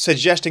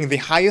 suggesting the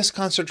highest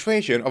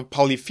concentration of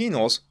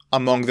polyphenols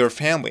among their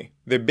family,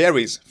 the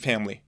berries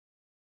family.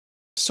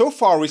 So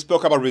far, we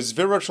spoke about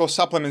resveratrol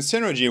supplement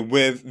synergy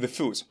with the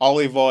foods,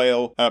 olive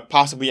oil,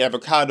 possibly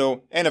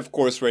avocado, and of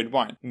course red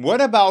wine. What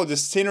about the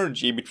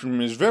synergy between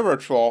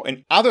resveratrol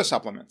and other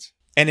supplements?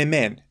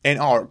 NMN,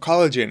 NR,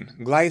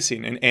 collagen,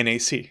 glycine, and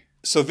NAC.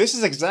 So this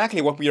is exactly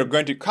what we are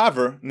going to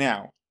cover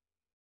now.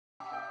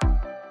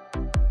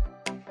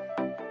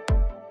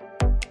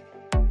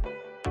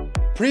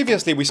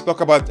 Previously, we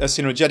spoke about a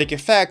synergetic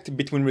effect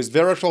between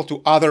resveratrol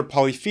to other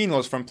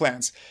polyphenols from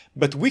plants,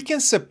 but we can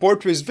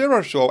support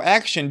resveratrol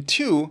action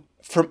too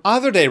from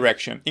other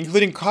direction,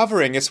 including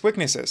covering its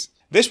weaknesses.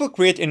 This will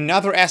create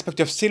another aspect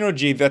of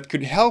synergy that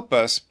could help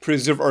us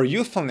preserve our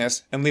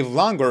youthfulness and live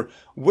longer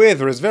with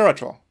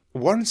resveratrol.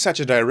 One such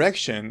a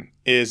direction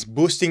is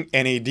boosting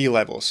NAD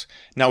levels.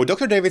 Now,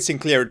 Dr. David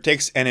Sinclair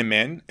takes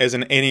NMN as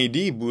an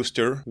NAD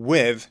booster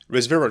with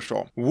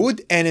resveratrol.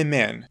 Would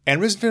NMN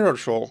and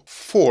resveratrol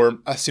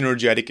form a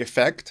synergetic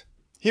effect?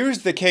 Here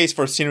is the case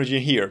for synergy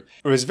here.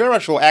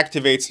 Resveratrol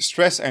activates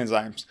stress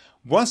enzymes.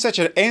 One such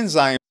an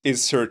enzyme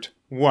is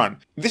SIRT1.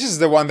 This is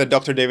the one that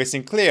Dr. David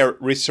Sinclair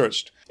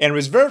researched. And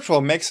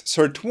resveratrol makes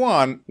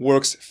SIRT1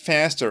 works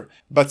faster.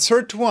 But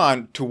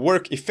SIRT1, to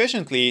work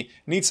efficiently,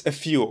 needs a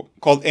fuel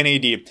called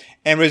NAD.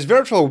 And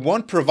resveratrol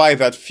won't provide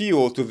that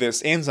fuel to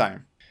this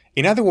enzyme.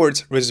 In other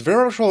words,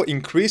 resveratrol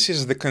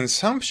increases the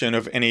consumption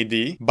of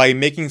NAD by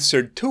making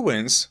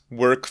sirtuins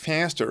work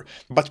faster,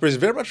 but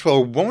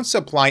resveratrol won't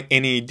supply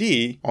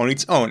NAD on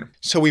its own.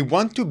 So we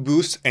want to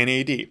boost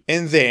NAD.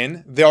 And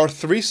then there are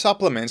three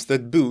supplements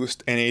that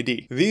boost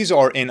NAD. These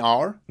are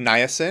NR,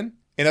 niacin,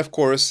 and of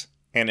course,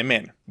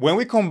 NMN. When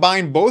we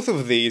combine both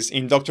of these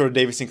in Dr.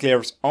 David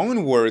Sinclair's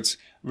own words,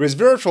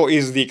 resveratrol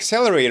is the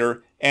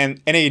accelerator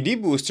and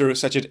NAD booster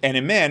such as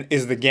NMN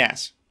is the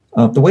gas.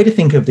 The way to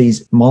think of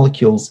these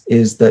molecules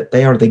is that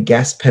they are the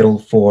gas pedal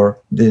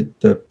for the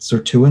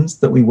sirtuins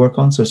that we work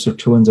on. So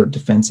sirtuins are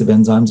defensive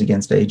enzymes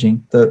against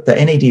aging. The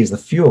NAD is the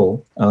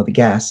fuel, the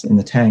gas in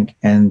the tank,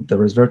 and the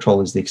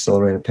resveratrol is the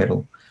accelerator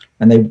pedal.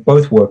 And they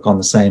both work on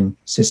the same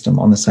system,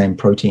 on the same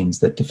proteins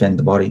that defend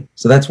the body.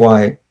 So that's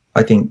why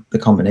I think the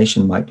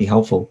combination might be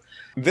helpful.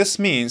 This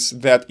means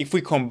that if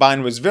we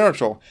combine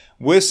resveratrol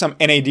with some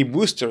NAD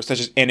boosters such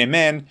as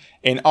NMN,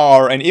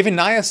 NR, and even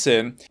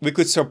niacin, we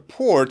could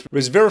support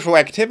resveratrol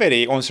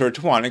activity on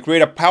SIRT1 and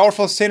create a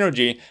powerful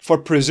synergy for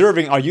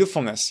preserving our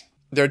youthfulness.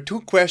 There are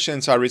two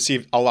questions I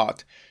received a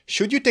lot.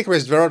 Should you take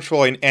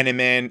resveratrol and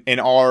NMN,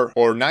 NR,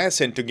 or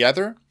niacin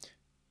together?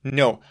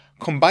 No.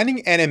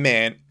 Combining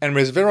NMN and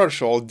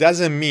resveratrol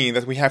doesn't mean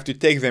that we have to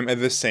take them at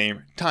the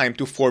same time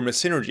to form a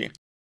synergy.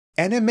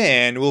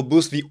 NMN will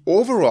boost the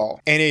overall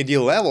NAD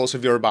levels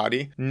of your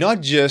body, not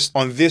just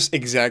on this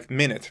exact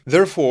minute.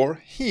 Therefore,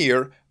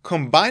 here,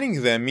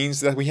 combining them means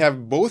that we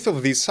have both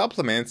of these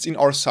supplements in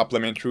our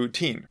supplement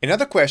routine.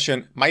 Another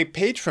question, my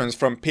patrons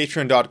from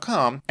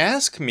patreon.com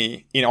ask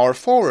me in our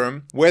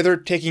forum whether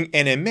taking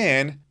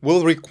NMN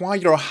will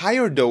require a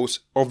higher dose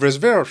of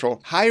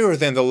resveratrol, higher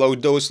than the low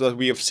dose that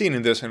we have seen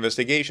in this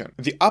investigation.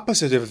 The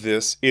opposite of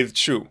this is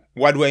true.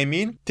 What do I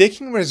mean?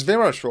 Taking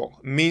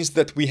resveratrol means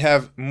that we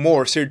have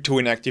more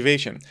sirtuin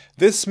activation.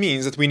 This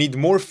means that we need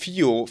more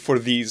fuel for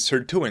these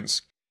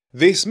sirtuins.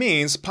 This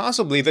means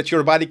possibly that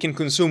your body can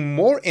consume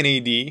more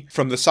NAD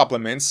from the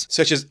supplements,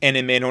 such as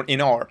NMN or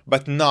NR,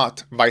 but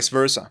not vice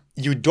versa.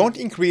 You don't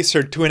increase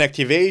sirtuin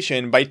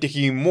activation by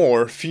taking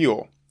more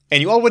fuel.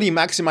 and you already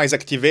maximize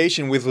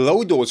activation with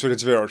low-dose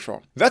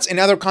resveratrol. That's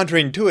another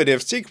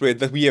counterintuitive secret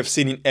that we have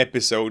seen in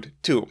episode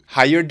 2.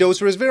 Higher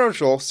dose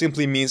resveratrol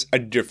simply means a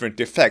different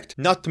effect,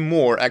 not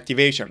more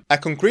activation. A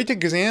concrete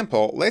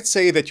example, let's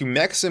say that you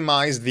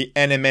maximize the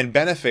NMN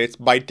benefits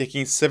by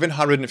taking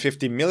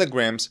 750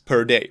 milligrams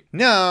per day.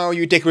 Now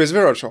you take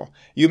resveratrol.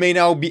 You may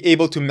now be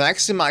able to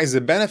maximize the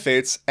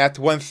benefits at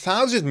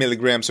 1000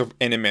 milligrams of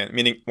NMN,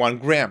 meaning 1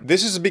 gram.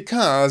 This is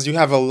because you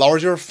have a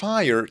larger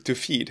fire to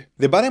feed.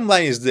 The bottom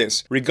line is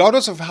this: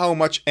 regardless of how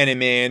much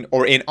NMN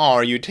or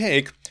NR you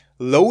take,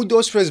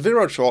 low-dose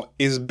resveratrol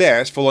is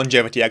best for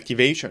longevity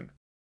activation.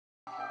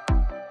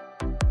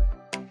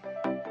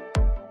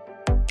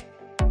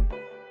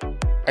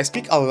 I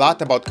speak a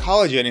lot about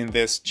collagen in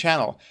this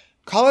channel.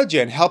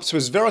 Collagen helps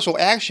resveratrol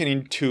action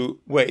in 2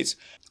 ways.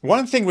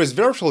 One thing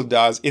resveratrol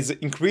does is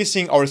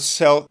increasing our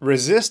cell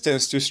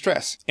resistance to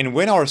stress. And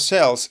when our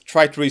cells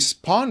try to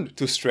respond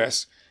to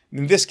stress,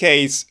 in this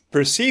case,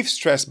 perceived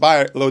stress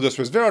by low-dose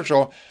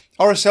resveratrol,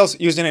 our cells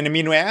use an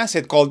amino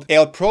acid called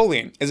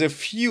L-proline as a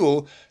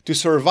fuel to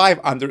survive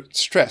under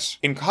stress.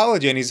 And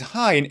collagen is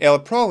high in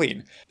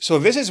L-proline. So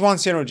this is one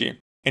synergy.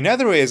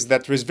 Another is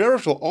that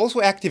resveratrol also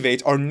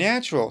activates our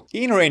natural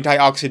inner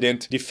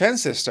antioxidant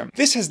defense system.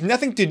 This has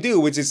nothing to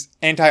do with its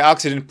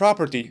antioxidant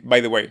property,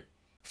 by the way.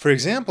 For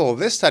example,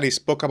 this study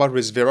spoke about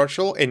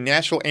resveratrol, a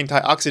natural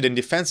antioxidant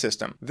defense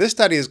system. This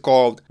study is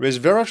called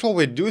 "Resveratrol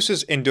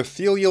Reduces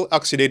Endothelial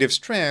Oxidative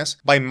Stress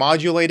by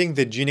Modulating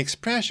the Gene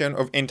Expression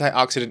of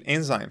Antioxidant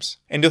Enzymes."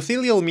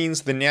 Endothelial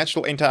means the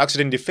natural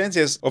antioxidant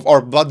defenses of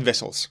our blood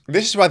vessels.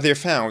 This is what they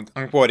found.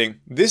 I'm quoting,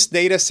 "This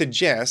data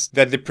suggests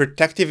that the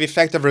protective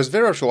effect of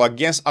resveratrol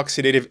against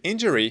oxidative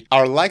injury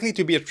are likely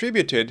to be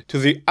attributed to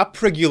the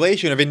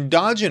upregulation of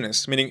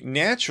endogenous, meaning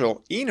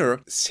natural, inner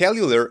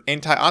cellular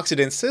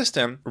antioxidant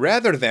system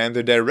rather than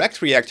the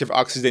direct reactive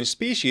oxidant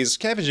species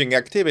scavenging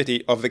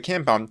activity of the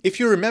compound." If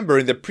you remember,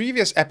 in the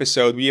previous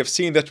episode, we have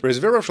seen that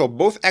resveratrol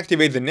both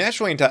activate the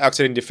natural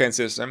antioxidant defense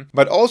system,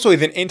 but also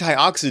is an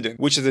antioxidant,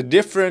 which is a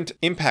different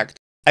impact.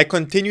 I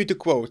continue to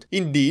quote,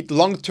 "Indeed,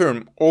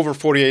 long-term, over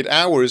 48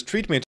 hours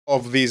treatment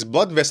of these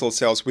blood vessel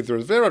cells with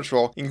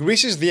resveratrol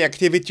increases the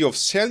activity of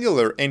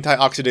cellular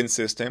antioxidant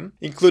system,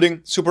 including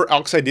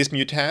superoxide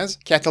dismutase,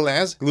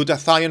 catalase,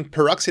 glutathione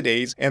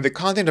peroxidase, and the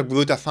content of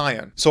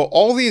glutathione." So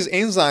all these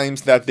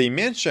enzymes that they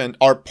mentioned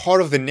are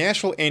part of the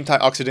natural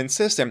antioxidant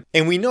system,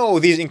 and we know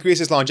these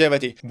increases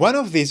longevity. One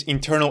of these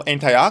internal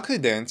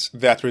antioxidants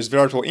that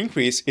resveratrol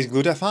increase is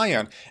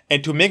glutathione,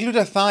 and to make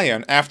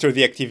glutathione after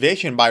the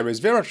activation by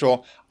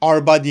resveratrol,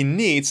 our body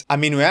needs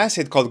amino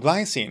acid called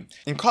glycine.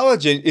 And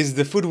collagen is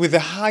the food with the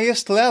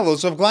highest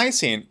levels of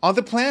glycine on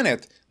the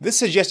planet. This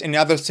suggests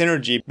another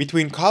synergy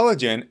between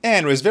collagen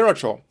and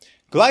resveratrol.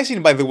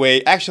 Glycine, by the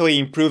way, actually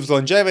improves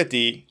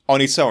longevity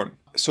on its own.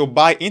 So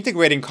by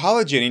integrating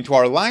collagen into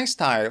our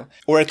lifestyle,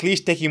 or at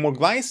least taking more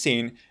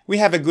glycine, we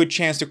have a good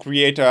chance to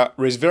create a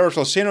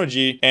resveratrol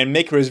synergy and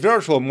make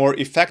resveratrol more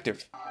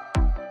effective.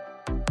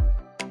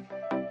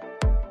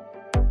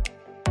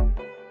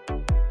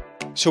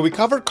 So we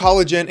covered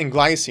collagen and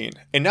glycine.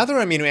 Another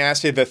amino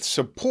acid that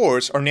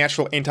supports our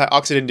natural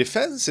antioxidant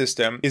defense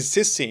system is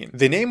cysteine.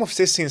 The name of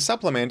cysteine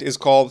supplement is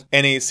called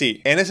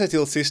NAC,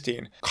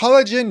 N-acetylcysteine.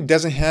 Collagen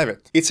doesn't have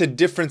it. It's a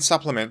different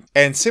supplement.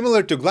 And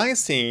similar to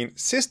glycine,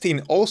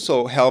 cysteine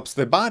also helps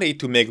the body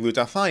to make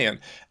glutathione.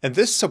 And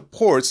this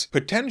supports,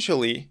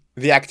 potentially,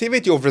 the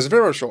activity of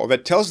resveratrol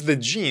that tells the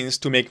genes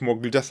to make more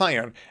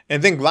glutathione,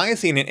 and then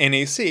glycine and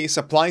NAC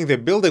supplying the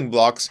building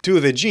blocks to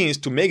the genes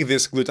to make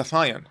this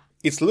glutathione.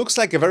 It looks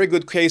like a very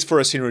good case for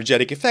a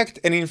synergetic effect,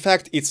 and in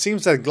fact, it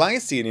seems that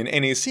glycine and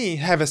NAC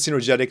have a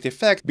synergetic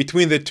effect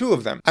between the two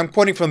of them. I'm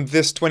quoting from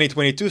this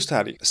 2022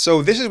 study.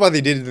 So this is what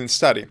they did in the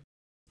study.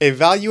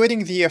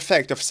 Evaluating the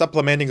effect of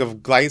supplementing of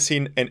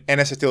glycine and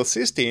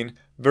N-acetylcysteine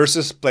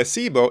versus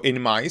placebo in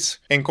mice,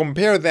 and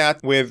compare that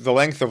with the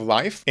length of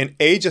life and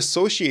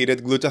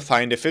age-associated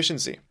glutathione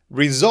deficiency.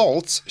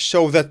 Results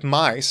show that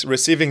mice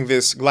receiving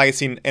this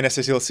glycine and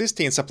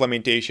N-acetylcysteine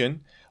supplementation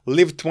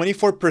lived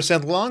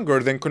 24% longer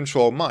than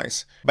control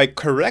mice. By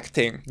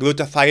correcting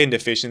glutathione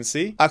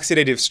deficiency,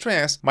 oxidative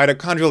stress,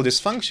 mitochondrial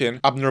dysfunction,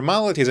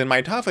 abnormalities in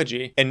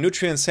mitophagy, and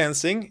nutrient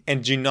sensing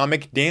and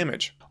genomic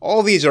damage.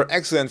 All these are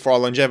excellent for our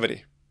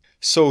longevity.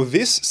 So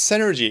this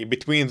synergy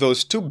between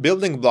those two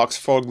building blocks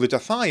for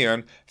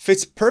glutathione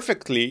fits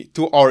perfectly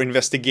to our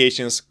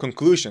investigation's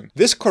conclusion.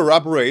 This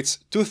corroborates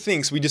two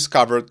things we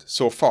discovered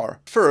so far.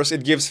 First,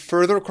 it gives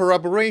further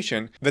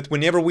corroboration that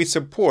whenever we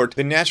support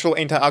the natural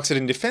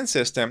antioxidant defense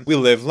system, we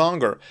live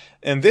longer.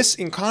 And this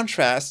in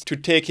contrast to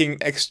taking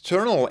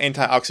external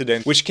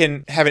antioxidant, which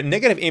can have a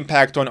negative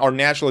impact on our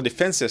natural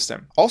defense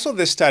system. Also,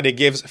 this study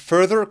gives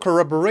further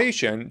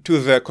corroboration to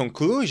the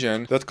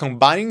conclusion that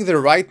combining the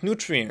right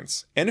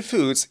nutrients and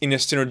foods in a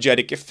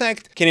synergetic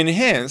effect can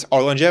enhance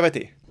our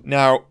longevity.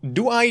 Now,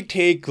 do I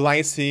take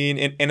glycine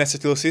and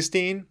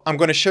N-acetylcysteine? I'm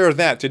going to share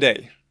that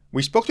today.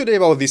 We spoke today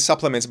about these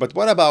supplements, but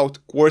what about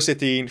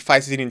quercetin,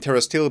 fisetin, and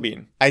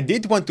pterostilbene? I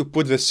did want to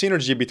put the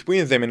synergy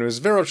between them and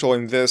resveratrol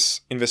in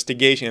this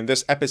investigation, in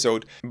this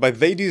episode, but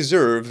they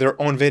deserve their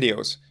own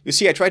videos. You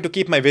see, I try to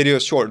keep my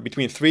videos short,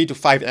 between 3 to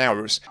 5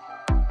 hours.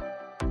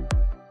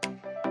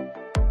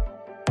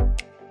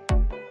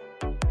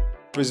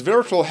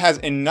 Resveratrol has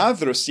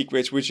another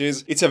secret, which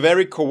is it's a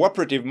very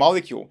cooperative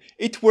molecule.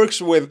 It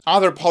works with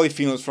other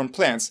polyphenols from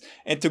plants,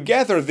 and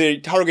together they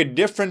target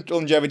different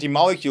longevity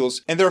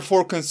molecules, and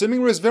therefore consuming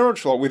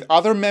resveratrol with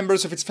other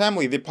members of its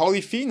family, the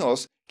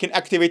polyphenols, can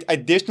activate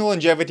additional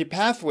longevity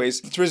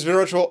pathways that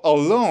resveratrol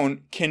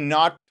alone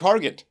cannot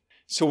target.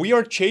 So we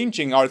are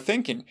changing our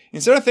thinking.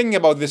 Instead of thinking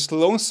about this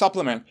lone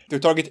supplement to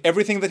target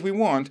everything that we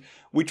want,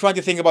 we try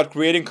to think about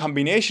creating a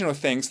combination of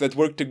things that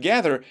work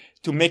together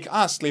to make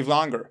us live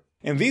longer.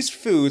 And these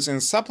foods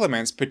and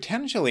supplements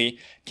potentially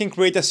can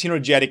create a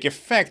synergetic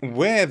effect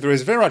with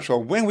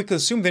resveratrol when we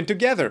consume them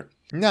together.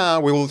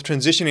 Now we will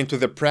transition into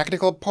the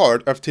practical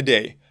part of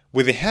today,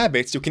 with the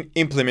habits you can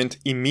implement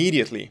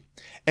immediately.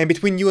 And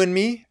between you and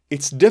me,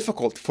 it's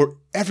difficult for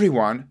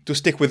everyone to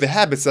stick with the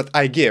habits that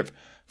I give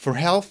for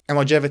health and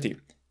longevity.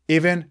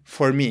 Even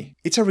for me,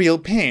 it's a real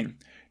pain.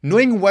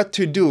 Knowing what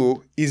to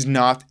do is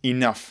not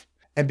enough.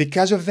 And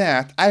because of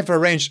that, I've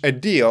arranged a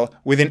deal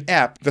with an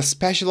app that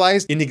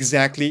specializes in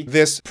exactly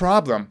this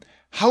problem.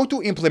 How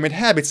to implement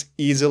habits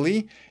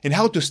easily and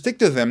how to stick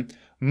to them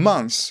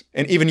months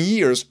and even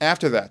years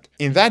after that.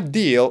 In that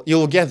deal,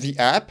 you'll get the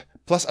app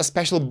plus a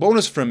special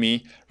bonus from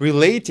me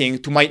relating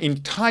to my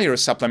entire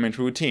supplement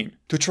routine.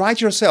 To try it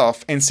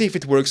yourself and see if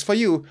it works for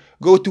you,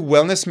 go to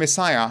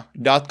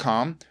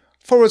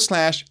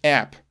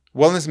wellnessmessiah.com/app.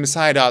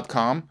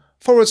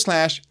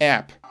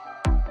 wellnessmessiah.com/app.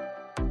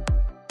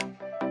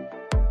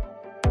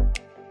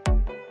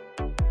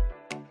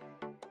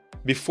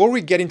 Before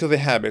we get into the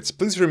habits,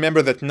 please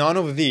remember that none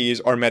of these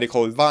are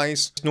medical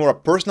advice, nor a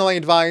personal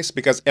advice,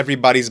 because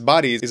everybody's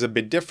body is a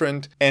bit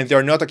different, and they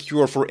are not a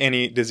cure for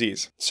any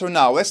disease. So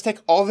now, let's take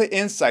all the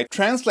insight,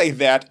 translate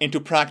that into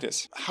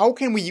practice. How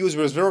can we use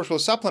resveratrol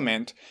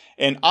supplement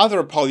and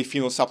other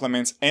polyphenol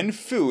supplements and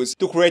foods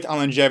to create a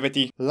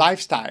longevity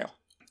lifestyle?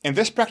 In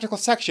this practical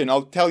section,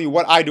 I'll tell you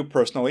what I do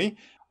personally.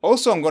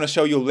 Also, I'm going to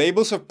show you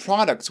labels of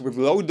products with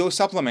low-dose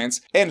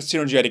supplements and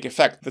synergetic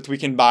effect that we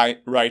can buy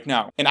right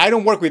now. And I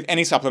don't work with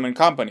any supplement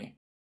company.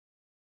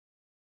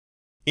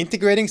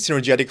 Integrating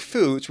synergetic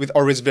foods with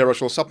our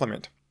resveratrol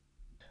supplement.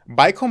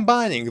 By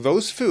combining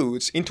those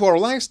foods into our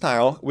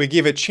lifestyle, we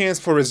give a chance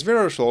for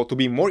resveratrol to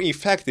be more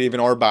effective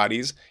in our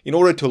bodies in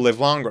order to live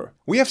longer.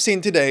 We have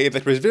seen today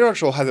that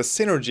resveratrol has a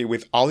synergy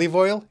with olive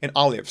oil and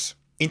olives.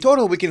 In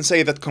total, we can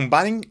say that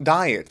combining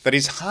diet that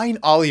is high in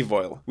olive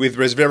oil with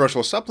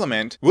resveratrol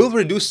supplement will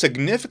reduce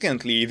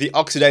significantly the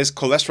oxidized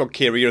cholesterol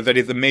carrier that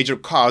is the major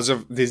cause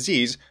of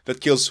disease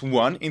that kills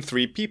 1 in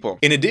 3 people.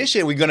 In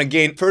addition, we're going to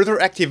gain further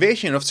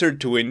activation of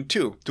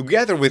sirtuin-2,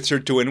 together with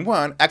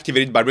sirtuin-1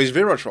 activated by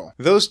resveratrol.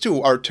 Those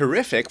two are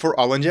terrific for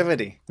our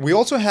longevity. We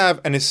also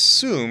have an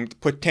assumed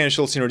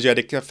potential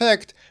synergetic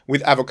effect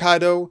with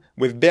avocado,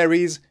 with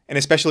berries, and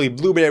especially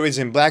blueberries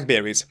and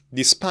blackberries,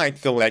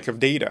 despite the lack of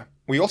data.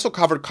 We also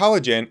covered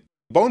collagen.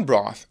 Bone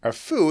broth, a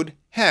food,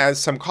 has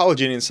some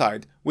collagen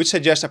inside, which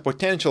suggests a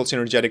potential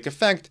synergetic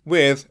effect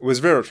with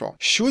resveratrol.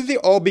 Should they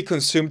all be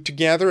consumed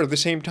together at the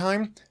same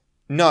time?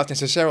 Not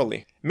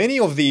necessarily. Many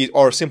of these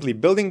are simply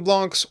building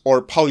blocks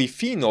or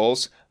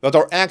polyphenols that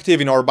are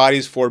active in our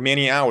bodies for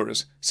many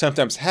hours,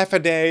 sometimes half a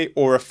day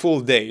or a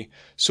full day,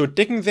 so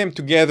taking them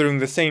together in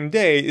the same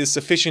day is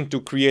sufficient to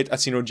create a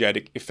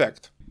synergetic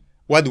effect.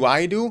 What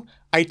do?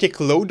 I take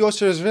low-dose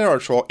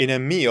resveratrol in a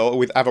meal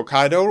with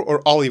avocado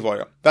or olive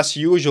oil. That's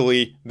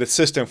usually the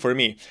system for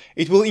me.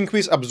 It will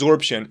increase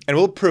absorption and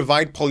will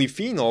provide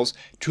polyphenols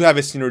to have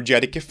a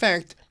synergetic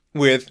effect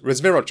with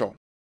resveratrol.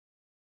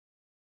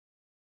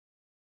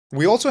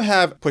 We also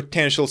have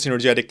potential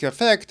synergetic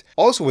effect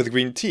also with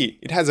green tea.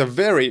 It has a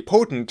very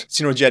potent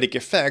synergetic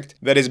effect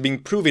that is being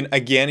proven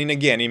again and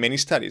again in many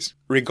studies.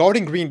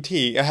 Regarding green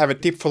tea, I have a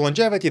tip for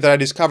longevity that I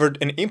discovered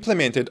and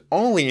implemented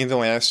only in the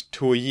last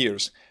 2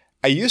 years.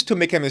 I used to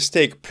make a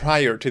mistake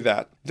prior to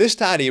that. This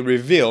study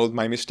revealed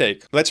my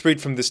mistake. Let's read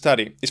from the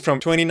study. It's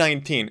from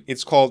 2019.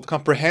 It's called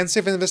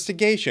Comprehensive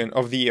Investigation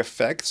of the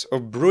Effects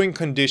of Brewing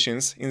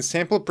Conditions in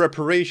Sample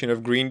Preparation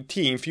of Green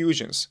Tea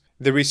Infusions.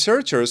 The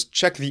researchers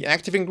checked the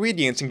active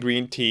ingredients in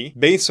green tea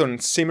based on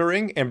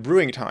simmering and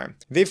brewing time.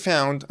 They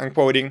found, I'm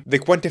quoting, the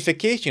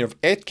quantification of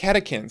 8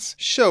 catechins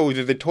showed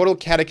that the total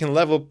catechin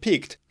level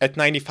peaked at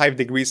 95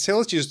 degrees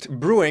Celsius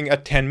brewing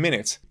at 10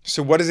 minutes.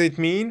 So what does it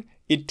mean?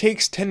 It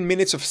takes 10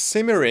 minutes of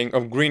simmering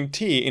of green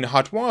tea in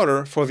hot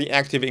water for the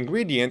active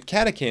ingredient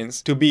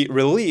catechins to be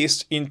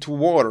released into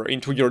water,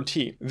 into your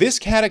tea. These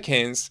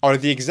catechins are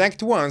the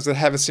exact ones that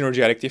have a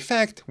synergetic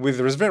effect with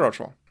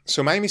resveratrol.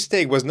 So my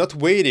mistake was not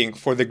waiting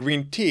for the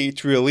green tea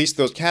to release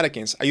those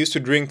catechins. I used to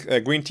drink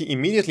green tea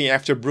immediately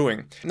after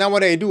brewing. Now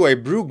what I do, I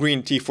brew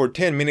green tea for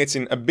 10 minutes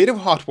in a bit of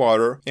hot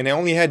water, and I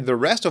only had the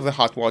rest of the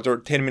hot water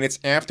 10 minutes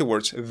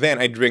afterwards. Then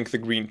I drink the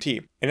green tea.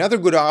 Another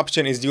good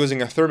option is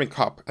using a thermic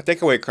cup, a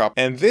takeaway cup,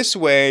 and this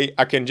way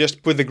I can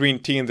just put the green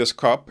tea in this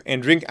cup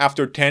and drink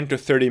after 10 to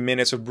 30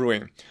 minutes of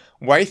brewing.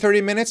 Why 30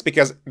 minutes?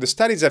 Because the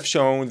studies have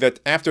shown that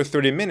after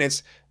 30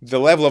 minutes, the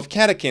level of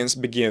catechins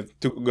begin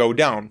to go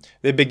down.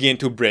 They begin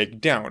to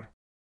break down.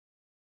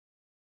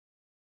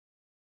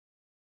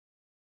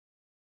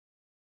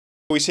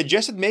 We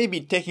suggested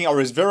maybe taking our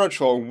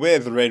resveratrol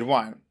with red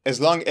wine,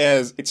 as long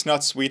as it's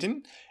not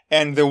sweetened,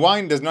 and the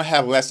wine does not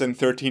have less than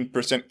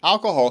 13%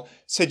 alcohol,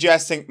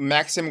 suggesting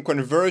maximum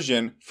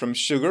conversion from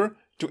sugar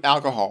to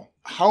alcohol.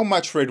 How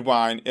much red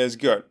wine is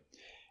good?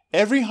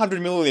 Every 100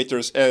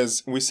 milliliters,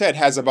 as we said,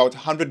 has about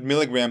 100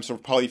 milligrams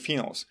of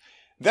polyphenols.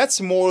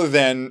 That's more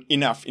than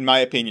enough, in my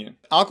opinion.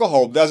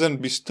 Alcohol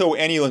doesn't bestow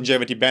any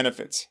longevity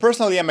benefits.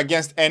 Personally, I'm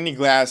against any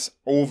glass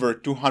over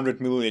 200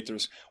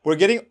 milliliters. We're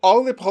getting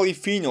all the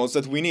polyphenols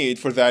that we need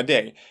for that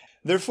day.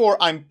 Therefore,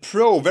 I'm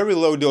pro very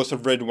low dose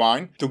of red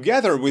wine,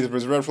 together with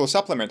resveratrol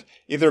supplement,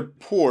 either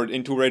poured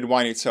into red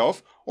wine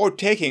itself or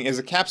taking as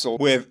a capsule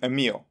with a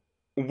meal.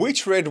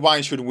 Which red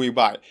wine should we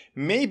buy?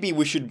 Maybe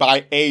we should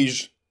buy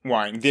aged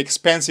wine, the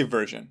expensive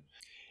version.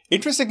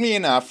 Interestingly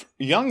enough,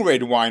 young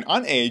red wine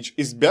unaged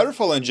is better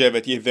for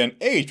longevity than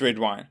aged red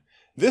wine.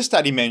 This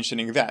study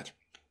mentioning that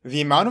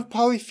the amount of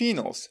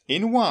polyphenols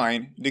in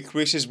wine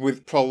decreases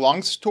with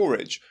prolonged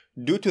storage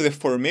due to the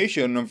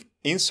formation of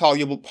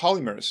insoluble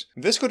polymers.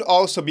 This could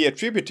also be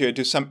attributed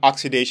to some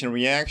oxidation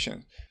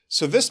reaction.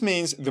 So this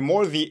means the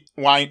more the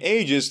wine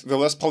ages, the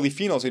less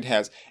polyphenols it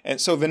has. And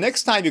so the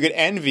next time you get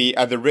envy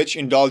at the rich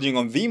indulging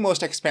on the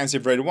most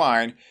expensive red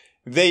wine,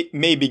 they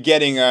may be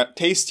getting a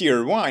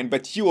tastier wine,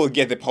 but you will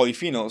get the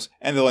polyphenols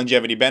and the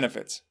longevity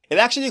benefits.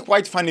 It's actually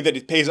quite funny that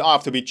it pays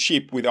off to be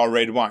cheap with our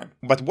red wine.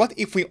 But what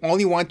if we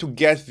only want to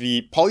get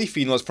the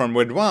polyphenols from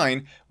red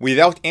wine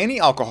without any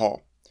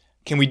alcohol?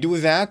 Can we do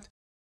that?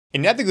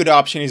 Another good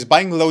option is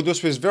buying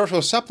low-dose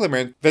resveratrol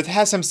supplement that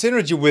has some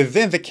synergy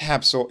within the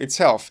capsule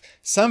itself.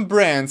 Some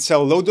brands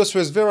sell low-dose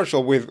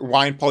resveratrol with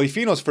wine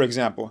polyphenols, for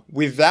example,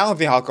 without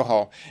the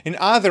alcohol, and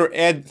others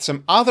add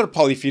some other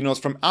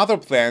polyphenols from other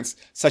plants,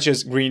 such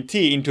as green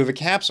tea, into the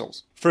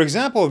capsules. For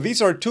example,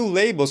 these are two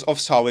labels of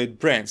solid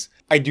brands.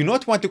 I do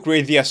not want to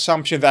create the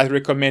assumption that I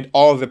recommend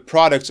all the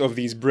products of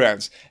these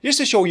brands, just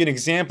to show you an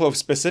example of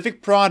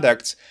specific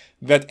products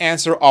that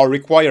answer our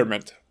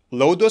requirement.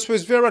 Low-dose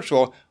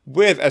resveratrol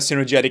with a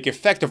synergetic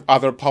effect of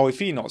other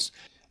polyphenols.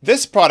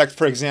 This product,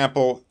 for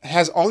example,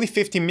 has only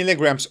 50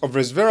 milligrams of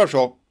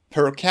resveratrol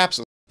per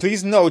capsule.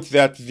 Please note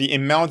that the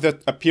amount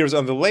that appears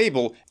on the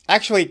label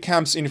actually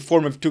comes in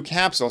form of 2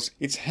 capsules.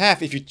 It's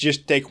half if you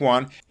just take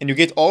one, and you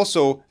get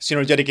also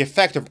synergetic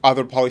effect of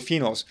other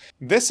polyphenols.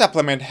 This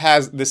supplement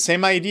has the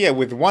same idea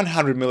with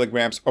 100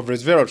 milligrams of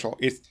resveratrol,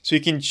 so you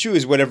can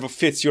choose whatever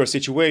fits your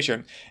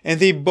situation, and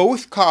they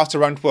both cost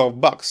around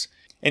 $12.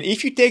 And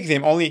if you take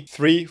them only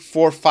 3,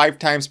 4, 5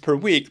 times per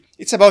week,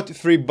 it's about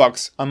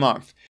 $3 a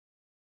month.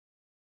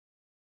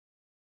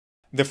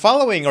 The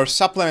following are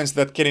supplements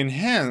that can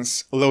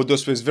enhance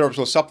low-dose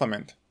resveratrol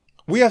supplement.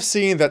 We have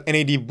seen that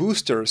NAD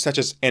boosters such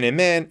as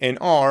NMN,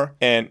 NR,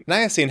 and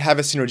niacin have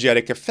a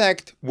synergetic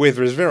effect with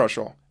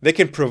resveratrol. They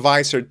can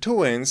provide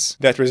sirtuins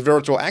that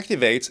resveratrol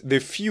activates the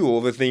fuel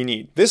that they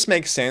need. This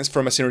makes sense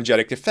from a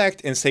synergetic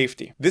effect and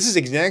safety. This is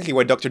exactly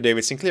what Dr.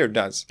 David Sinclair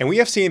does. And we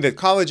have seen that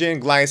collagen,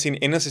 glycine,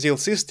 and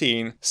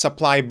acetylcysteine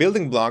supply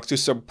building blocks to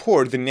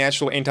support the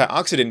natural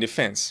antioxidant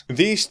defense.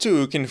 These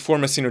two can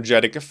form a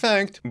synergetic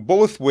effect,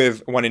 both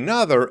with one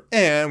another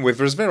and with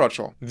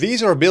resveratrol.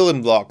 These are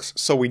building blocks,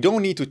 so we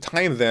don't need to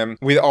time them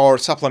with our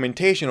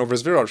supplementation of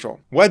resveratrol.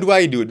 What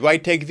do? Do I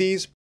take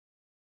these?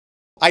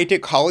 I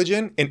take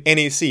collagen and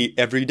NAC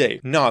every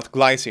day, not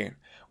glycine.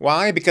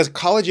 Why? Because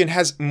collagen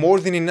has more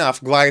than enough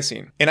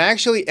glycine. And I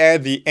actually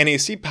add the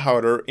NAC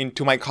powder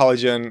into my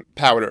collagen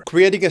powder,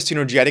 creating a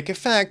synergetic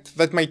effect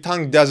that my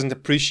tongue doesn't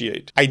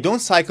appreciate. I don't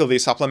cycle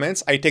these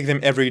supplements, I take them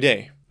every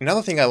day.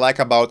 Another thing I like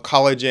about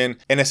collagen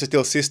and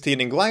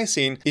acetylcysteine and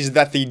glycine is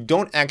that they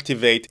don't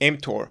activate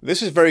mTOR.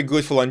 This is very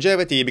good for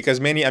longevity because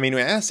many amino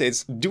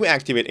acids do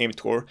activate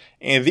mTOR,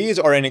 and these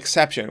are an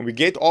exception. We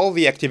get all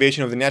the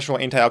activation of the natural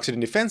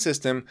antioxidant defense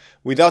system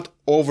without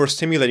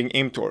overstimulating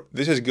mTOR.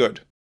 This is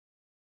good.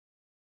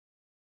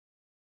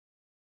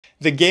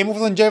 The game of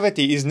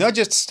longevity is not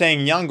just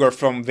staying younger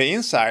from the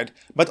inside,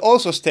 but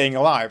also staying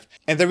alive.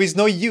 And there is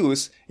no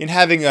use in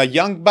having a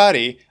young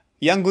body,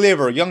 young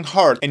liver, young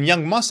heart, and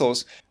young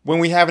muscles when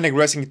we have an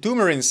aggressing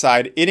tumor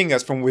inside eating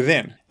us from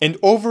within. And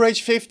over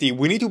age 50,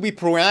 we need to be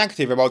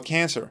proactive about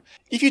cancer.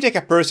 If you take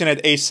a person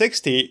at age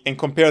 60 and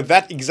compare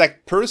that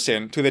exact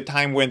person to the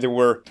time when they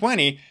were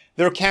 20,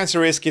 their cancer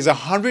risk is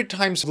 100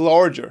 times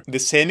larger. The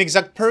same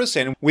exact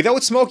person,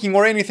 without smoking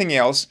or anything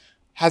else,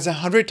 has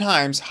 100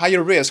 times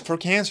higher risk for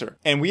cancer.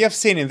 And we have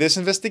seen in this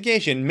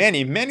investigation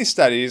many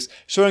studies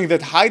showing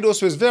that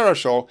high-dose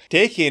resveratrol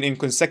taken in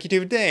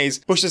consecutive days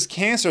pushes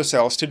cancer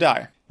cells to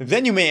die.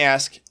 Then you may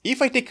ask,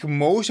 if I take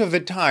most of the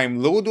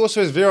time low-dose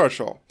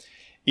resveratrol,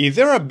 is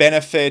there a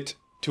benefit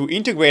to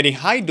integrating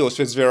high-dose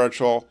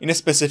resveratrol in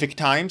specific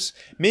times,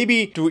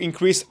 maybe to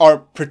increase our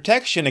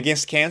protection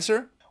against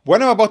cancer?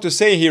 What I'm about to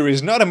say here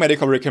is not a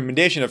medical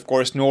recommendation, of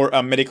course, nor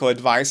a medical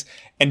advice,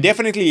 and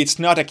definitely it's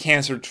not a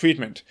cancer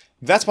treatment.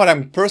 That's what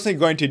I'm personally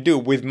going to do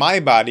with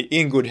my body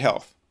in good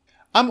health.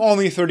 I'm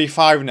only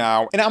 35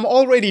 now, and I'm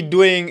already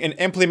doing and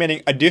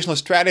implementing additional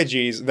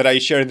strategies that I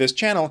share in this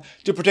channel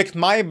to protect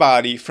my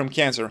body from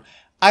cancer.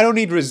 I don't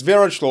need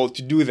resveratrol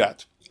to do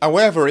that.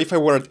 However, if I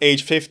were at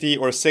age 50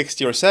 or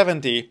 60 or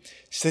 70,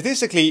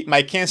 statistically,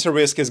 my cancer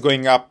risk is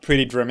going up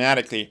pretty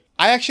dramatically.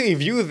 I actually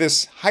view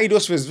this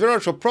high-dose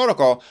resveratrol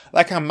protocol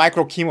like a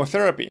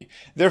microchemotherapy.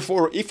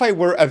 Therefore, if I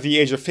were at the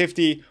age of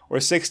 50 or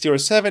 60 or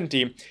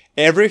 70,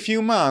 every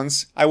few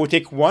months, I would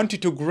take 1 to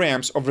 2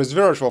 grams of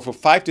resveratrol for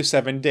 5 to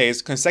 7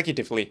 days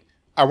consecutively.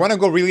 I want to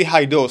go really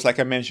high dose, like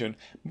I mentioned.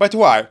 But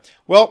why?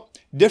 Well,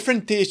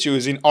 different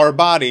tissues in our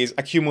bodies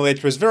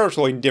accumulate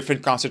resveratrol in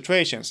different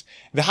concentrations.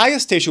 The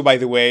highest tissue, by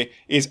the way,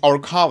 is our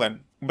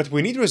colon. But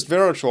we need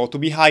resveratrol to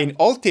be high in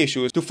all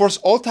tissues to force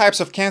all types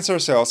of cancer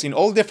cells in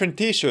all different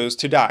tissues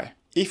to die.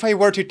 If I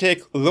were to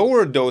take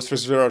lower dose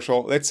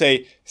resveratrol, let's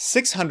say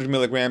 600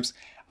 milligrams,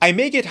 I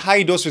may get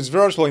high dose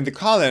resveratrol in the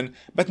colon,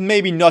 but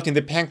maybe not in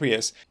the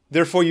pancreas.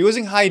 Therefore,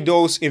 using high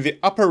dose in the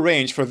upper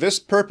range for this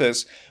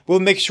purpose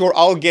will make sure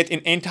I'll get an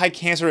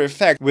anti-cancer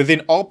effect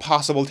within all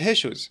possible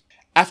tissues.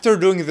 After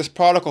doing this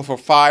protocol for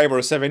 5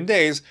 or 7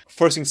 days,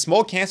 forcing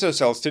small cancer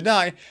cells to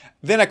die,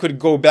 then I could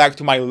go back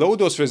to my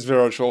low-dose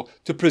resveratrol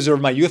to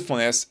preserve my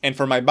youthfulness and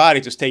for my body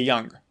to stay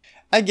young.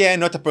 Again,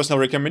 not a personal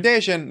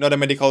recommendation, not a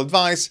medical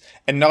advice,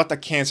 and not a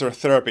cancer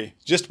therapy,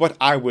 just what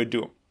I would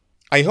do.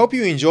 I hope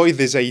you enjoyed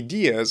these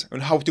ideas on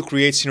how to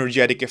create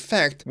synergetic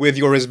effect with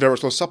your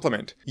resveratrol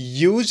supplement.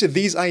 Use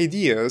these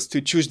ideas to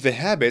choose the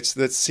habits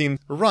that seem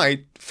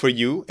right for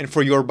you and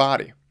for your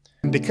body.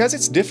 Because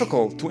it's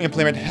difficult to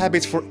implement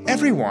habits for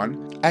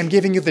everyone, I'm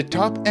giving you the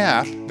top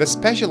app that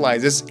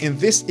specializes in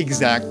this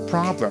exact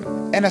problem,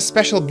 and a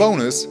special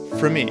bonus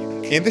for me.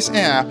 In this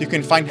app, you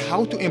can find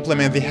how to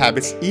implement the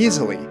habits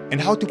easily and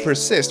how to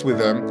persist with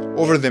them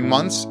over the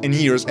months and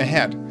years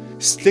ahead.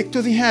 Stick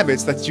to the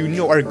habits that you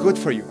know are good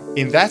for you.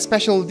 In that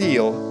special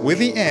deal with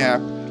the app,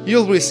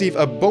 you'll receive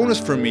a bonus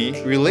from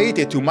me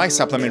related to my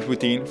supplement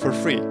routine for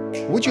free.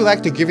 Would you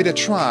like to give it a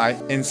try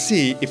and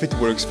see if it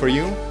works for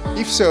you?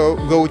 If so,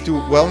 go to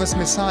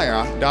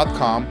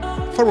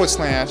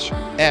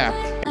wellnessmessiah.com/app.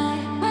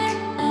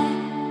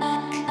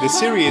 The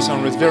series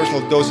on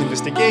resveratrol dose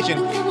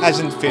investigation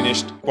hasn't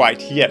finished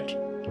quite yet.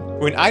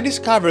 When I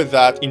discovered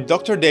that in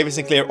Dr. David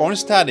Sinclair's own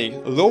study,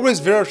 low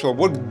resveratrol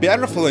worked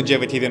better for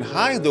longevity than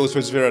high-dose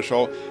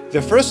resveratrol,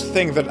 the first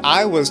thing that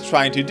I was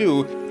trying to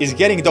do is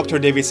getting Dr.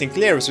 David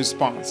Sinclair's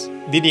response.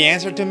 Did he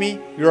answer to me?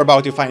 You're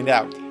about to find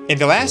out. In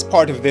the last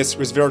part of this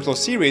resveratrol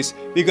series,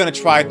 we're going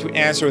to try to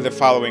answer the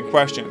following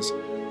questions.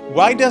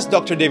 Why does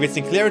Dr. David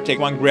Sinclair take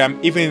 1 gram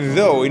even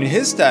though in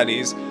his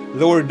studies,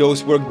 lower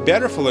dose worked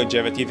better for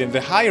longevity than the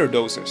higher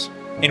doses?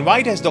 And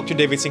why does Dr.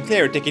 David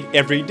Sinclair take it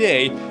every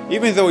day,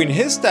 even though in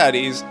his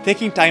studies,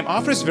 taking time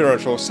off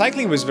resveratrol,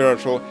 cycling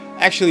resveratrol,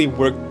 actually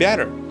worked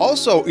better?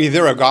 Also, is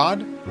there a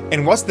God?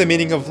 And what's the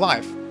meaning of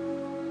life?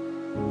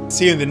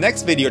 See you in the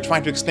next video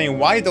trying to explain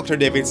why Dr.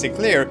 David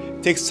Sinclair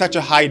takes such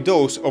a high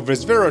dose of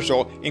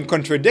resveratrol in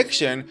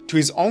contradiction to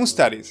his own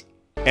studies.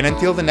 And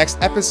until the next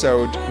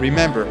episode,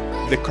 remember,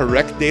 the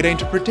correct data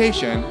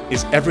interpretation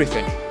is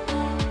everything.